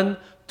may learn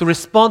to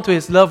respond to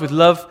his love with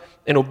love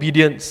and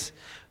obedience.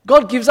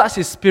 God gives us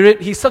his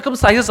Spirit. He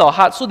circumcises our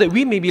hearts so that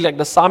we may be like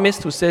the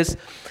psalmist who says,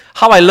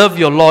 "How I love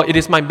your law, it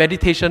is my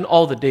meditation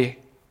all the day."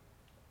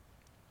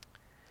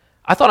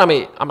 I thought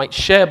I might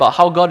share about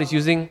how God is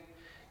using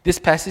this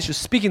passage to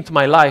speak into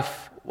my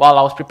life while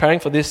I was preparing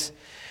for this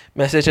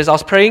message, as I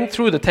was praying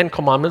through the 10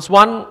 commandments,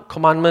 one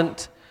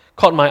commandment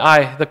caught my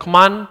eye. The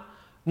command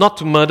not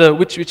to murder,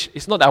 which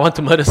is not that I want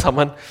to murder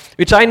someone,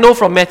 which I know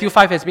from Matthew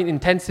 5 has been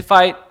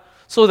intensified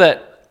so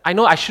that I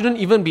know I shouldn't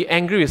even be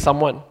angry with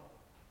someone.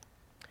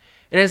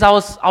 And as I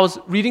was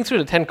reading through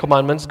the 10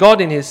 commandments,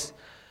 God in His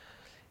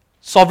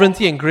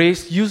sovereignty and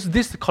grace used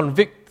this to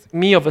convict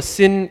me of a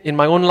sin in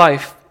my own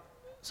life.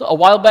 So a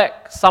while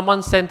back,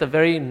 someone sent a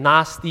very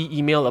nasty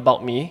email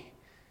about me.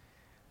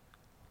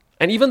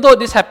 And even though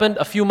this happened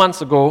a few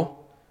months ago,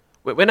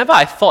 whenever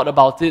I thought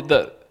about it,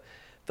 the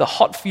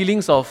hot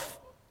feelings of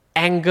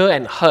anger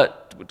and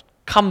hurt would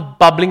come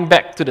bubbling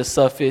back to the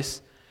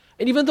surface.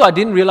 And even though I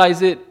didn't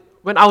realize it,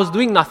 when I was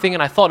doing nothing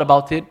and I thought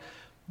about it,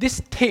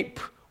 this tape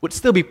would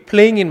still be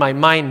playing in my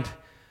mind.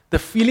 The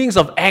feelings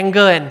of anger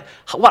and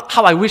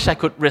how I wish I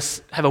could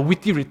have a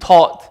witty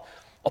retort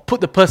or put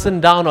the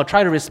person down or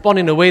try to respond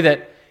in a way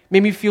that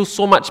made me feel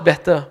so much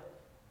better.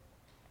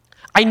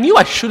 I knew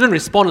I shouldn't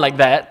respond like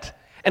that.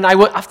 And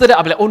after that,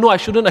 I'd be like, oh no, I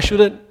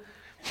shouldn't.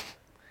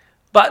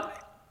 But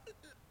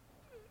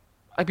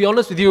I'll be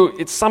honest with you,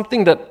 it's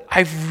something that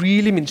I've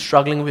really been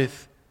struggling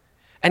with.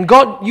 And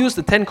God used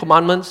the 10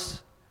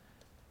 commandments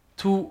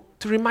to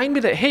remind me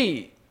that,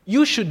 hey,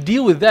 you should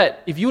deal with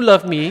that. If you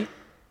love me,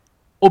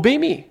 obey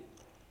me.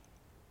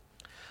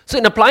 So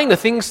in applying the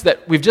things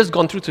that we've just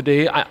gone through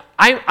today,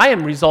 I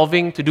am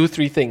resolving to do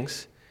 3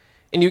 things.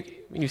 And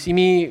when you see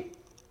me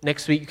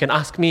next week, you can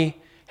ask me,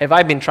 have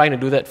I been trying to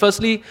do that?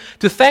 Firstly,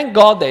 to thank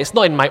God that it's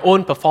not in my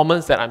own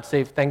performance that I'm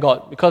saved, thank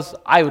God, because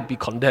I would be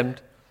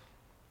condemned.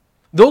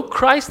 Though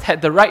Christ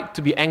had the right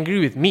to be angry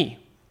with me,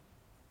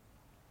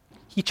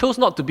 He chose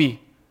not to be.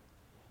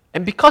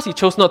 And because He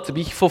chose not to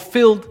be, He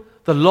fulfilled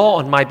the law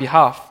on my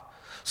behalf,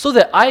 so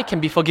that I can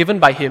be forgiven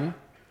by Him,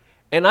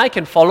 and I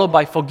can follow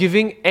by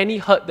forgiving any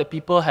hurt that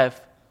people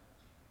have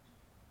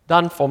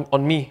done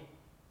on me.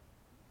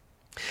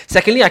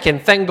 Secondly, I can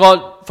thank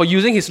God for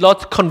using His law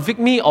to convict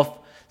me of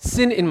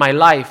sin in my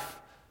life.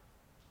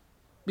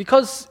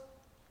 Because,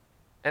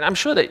 and I'm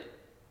sure that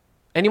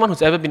anyone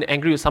who's ever been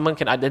angry with someone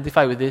can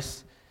identify with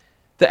this,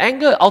 the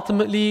anger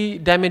ultimately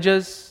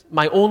damages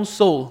my own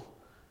soul,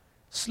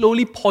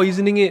 slowly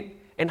poisoning it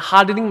and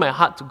hardening my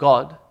heart to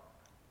God.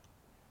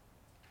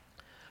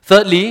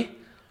 Thirdly,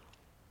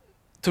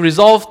 to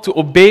resolve to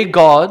obey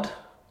God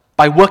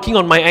by working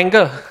on my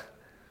anger,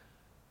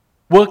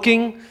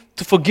 working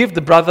to forgive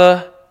the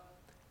brother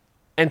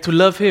and to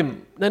love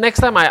him. The next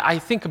time I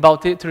think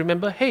about it, to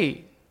remember,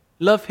 hey,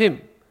 love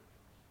him.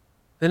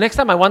 The next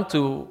time I want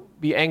to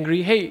be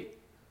angry, hey,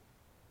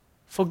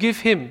 forgive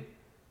him.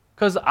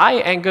 Because I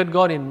angered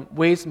God in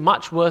ways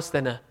much worse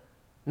than a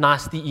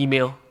nasty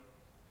email.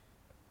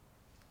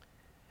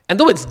 And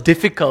though it's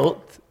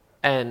difficult,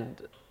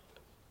 and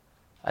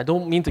I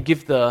don't mean to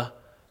give the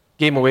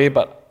game away,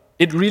 but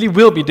it really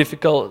will be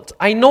difficult.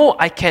 I know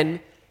I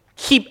can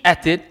keep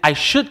at it. I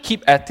should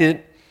keep at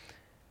it.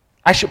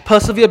 I should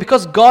persevere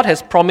because God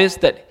has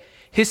promised that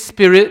His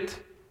Spirit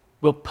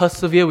will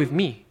persevere with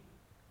me.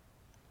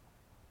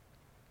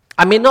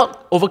 I may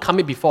not overcome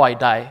it before I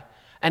die.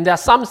 And there are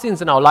some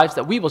sins in our lives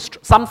that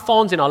some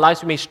thorns in our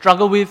lives we may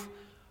struggle with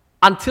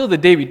until the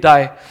day we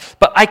die.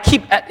 But I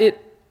keep at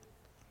it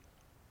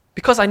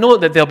because I know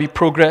that there'll be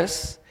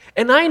progress.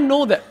 And I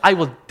know that I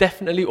will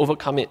definitely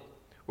overcome it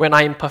when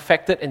I am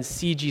perfected and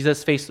see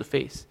Jesus face to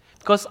face.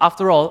 Because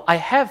after all, I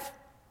have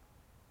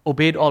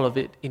obeyed all of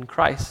it in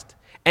Christ.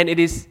 And it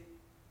is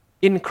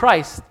in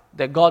Christ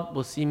that God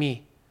will see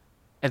me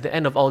at the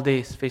end of all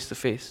days face to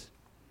face.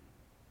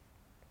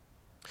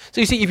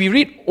 So you see, if we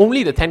read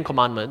only the 10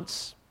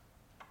 Commandments,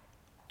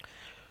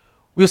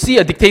 we'll see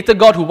a dictator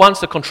God who wants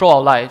to control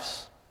our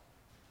lives.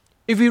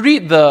 If we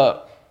read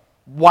the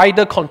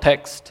wider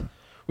context,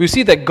 we'll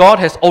see that God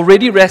has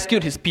already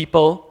rescued His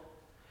people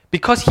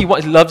because He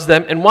loves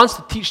them and wants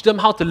to teach them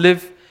how to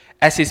live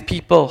as His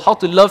people, how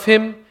to love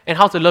Him and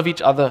how to love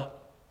each other.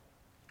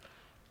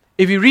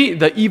 If we read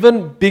the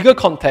even bigger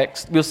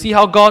context, we'll see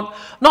how God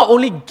not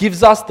only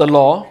gives us the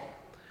law,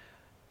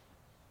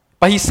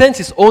 but He sends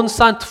His own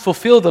Son to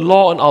fulfill the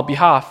law on our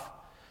behalf,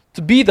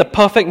 to be the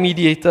perfect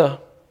mediator.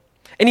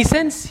 And He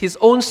sends His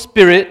own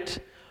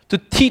Spirit to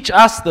teach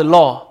us the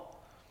law,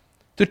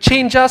 to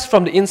change us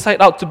from the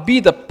inside out, to be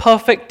the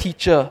perfect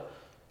teacher,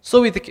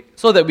 so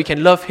that we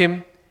can love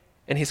Him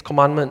and His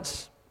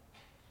commandments.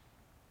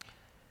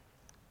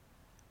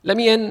 Let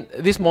me end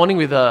this morning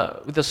with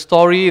a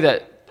story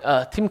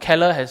that Tim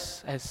Keller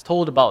has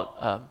told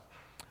about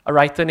a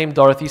writer named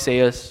Dorothy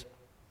Sayers.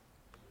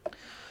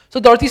 So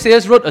Dorothy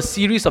Sayers wrote a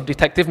series of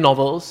detective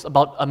novels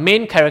about a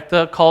main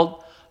character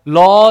called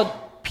Lord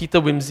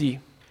Peter Wimsey.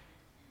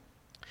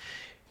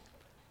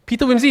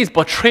 Peter Wimsey is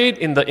portrayed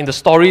in the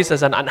stories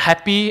as an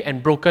unhappy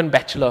and broken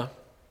bachelor.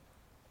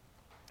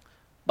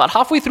 But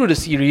halfway through the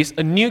series,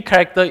 a new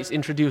character is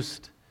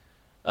introduced,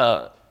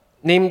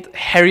 named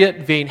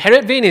Harriet Vane.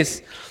 Harriet Vane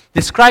is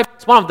described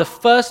as one of the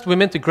first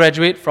women to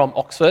graduate from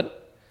Oxford,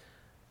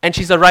 and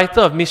she's a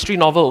writer of mystery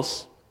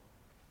novels.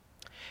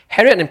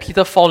 Harriet and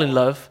Peter fall in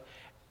love,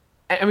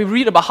 and we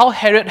read about how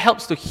Harriet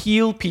helps to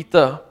heal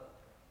Peter.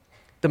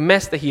 the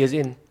mess that he is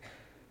in.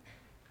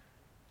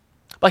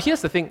 But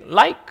here's the thing,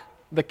 like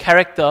the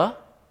character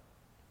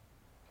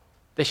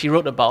that she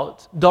wrote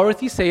about,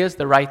 Dorothy Sayers,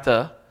 the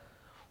writer,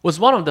 was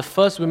one of the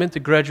first women to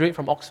graduate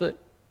from Oxford.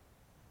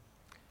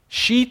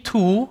 She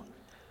too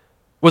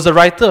was a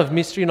writer of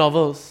mystery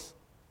novels.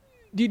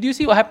 Do you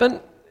see what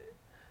happened?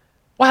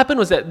 What happened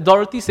was that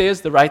Dorothy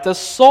Sayers, the writer,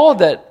 saw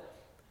that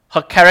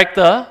her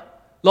character,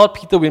 Lord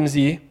Peter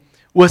Wimsey,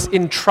 was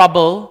in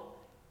trouble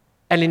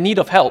and in need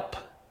of help.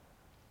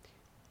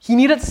 He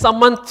needed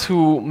someone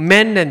to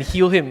mend and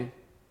heal him.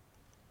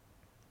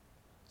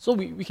 So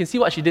we can see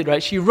what she did,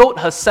 right? She wrote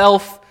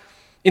herself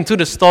into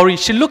the story.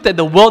 She looked at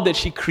the world that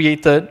she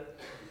created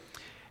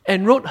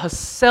and wrote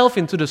herself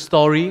into the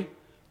story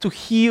to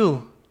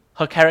heal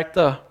her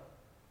character.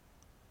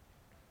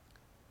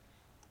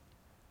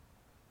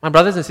 My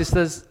brothers and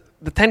sisters,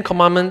 the Ten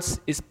Commandments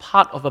is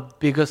part of a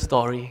bigger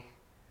story.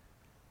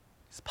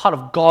 It's part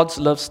of God's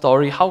love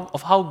story,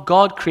 of how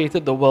God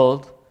created the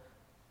world,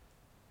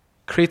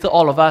 created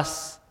all of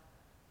us.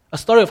 A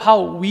story of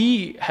how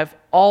we have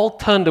all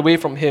turned away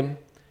from Him.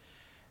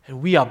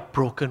 And we are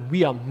broken.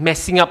 We are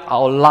messing up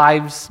our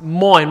lives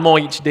more and more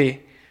each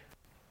day.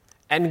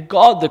 And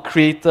God, the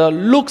Creator,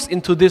 looks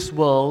into this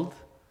world,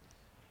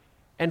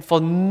 and for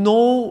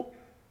no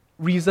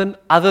reason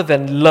other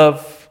than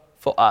love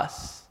for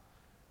us,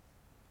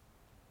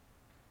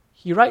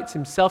 He writes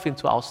Himself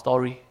into our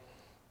story.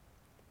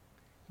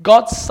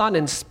 God's Son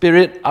and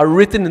Spirit are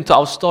written into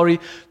our story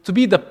to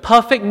be the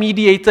perfect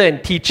mediator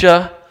and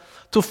teacher,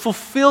 to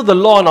fulfill the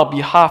law on our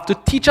behalf, to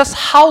teach us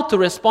how to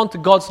respond to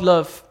God's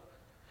love.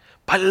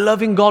 By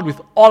loving God with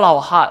all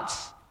our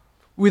hearts,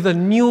 with a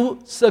new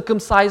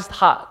circumcised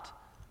heart.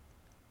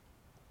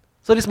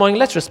 So this morning,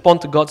 let's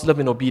respond to God's love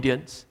in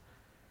obedience,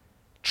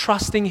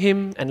 trusting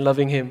Him and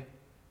loving Him.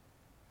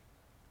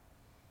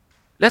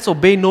 Let's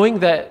obey, knowing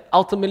that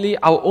ultimately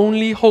our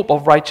only hope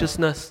of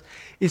righteousness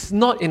is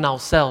not in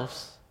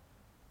ourselves,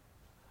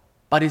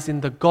 but is in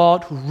the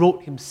God who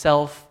wrote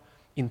Himself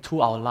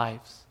into our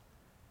lives,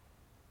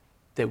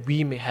 that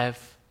we may have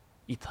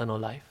eternal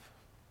life.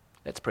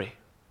 Let's pray.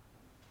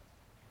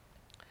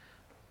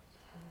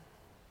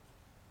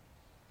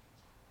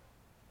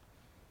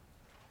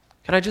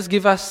 Can I just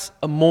give us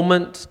a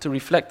moment to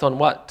reflect on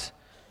what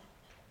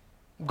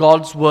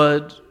God's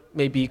Word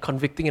may be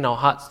convicting in our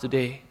hearts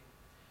today?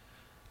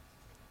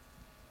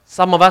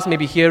 Some of us may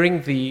be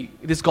hearing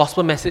this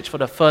gospel message for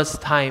the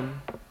first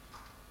time.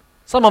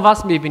 Some of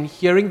us may have been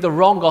hearing the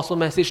wrong gospel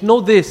message. Know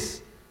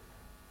this: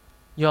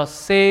 you are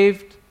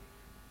saved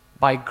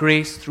by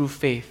grace through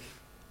faith.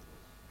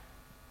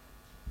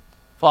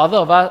 For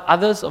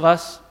others of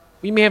us,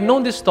 we may have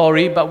known this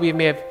story, but we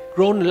may have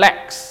grown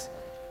lax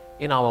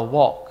in our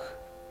walk.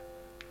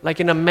 Like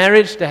in a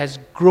marriage that has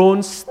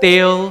grown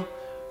stale,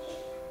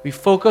 we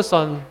focus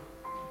on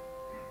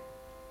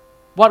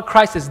what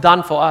Christ has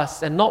done for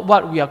us and not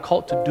what we are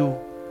called to do.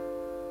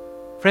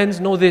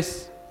 Friends, know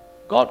this: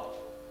 God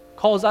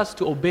calls us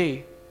to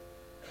obey,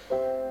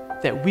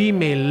 that we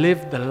may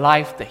live the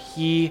life that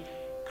He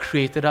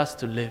created us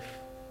to live.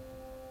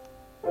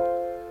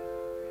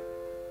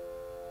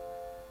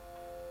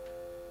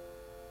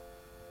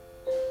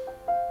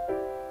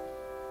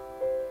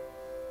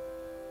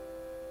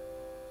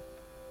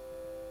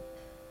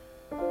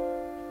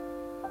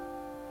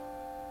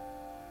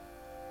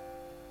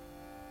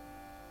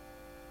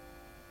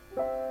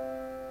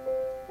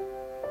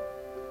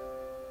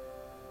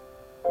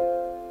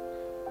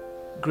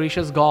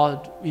 Gracious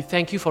God, we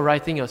thank You for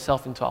writing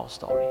Yourself into our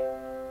story.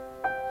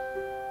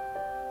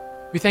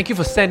 We thank You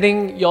for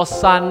sending Your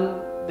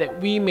Son that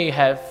we may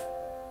have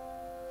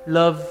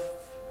love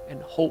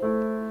and hope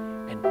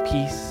and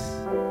peace.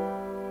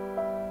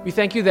 We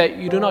thank You that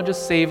You do not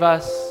just save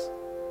us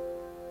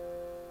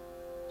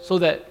so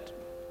that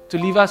to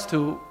leave us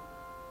to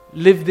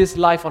live this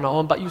life on our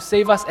own, but You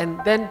save us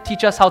and then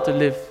teach us how to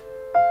live.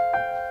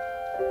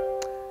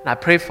 And I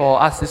pray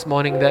for us this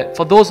morning that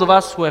for those of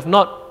us who have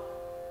not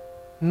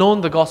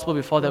known the gospel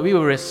before, that we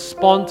will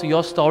respond to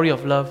Your story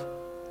of love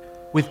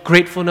with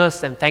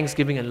gratefulness and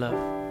thanksgiving and love.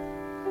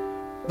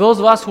 Those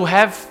of us who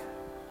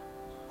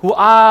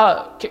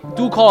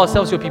do call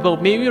ourselves Your people,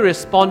 may we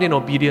respond in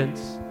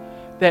obedience,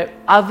 that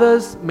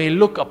others may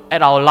look up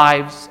at our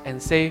lives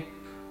and say,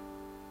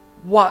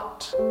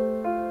 what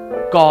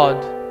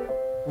God,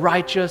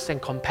 righteous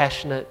and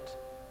compassionate,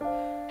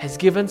 has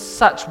given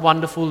such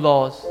wonderful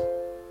laws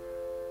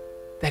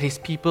that His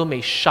people may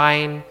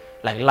shine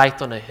like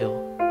light on a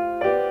hill.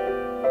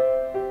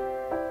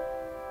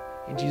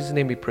 In Jesus'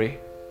 name we pray.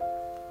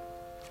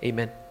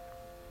 Amen.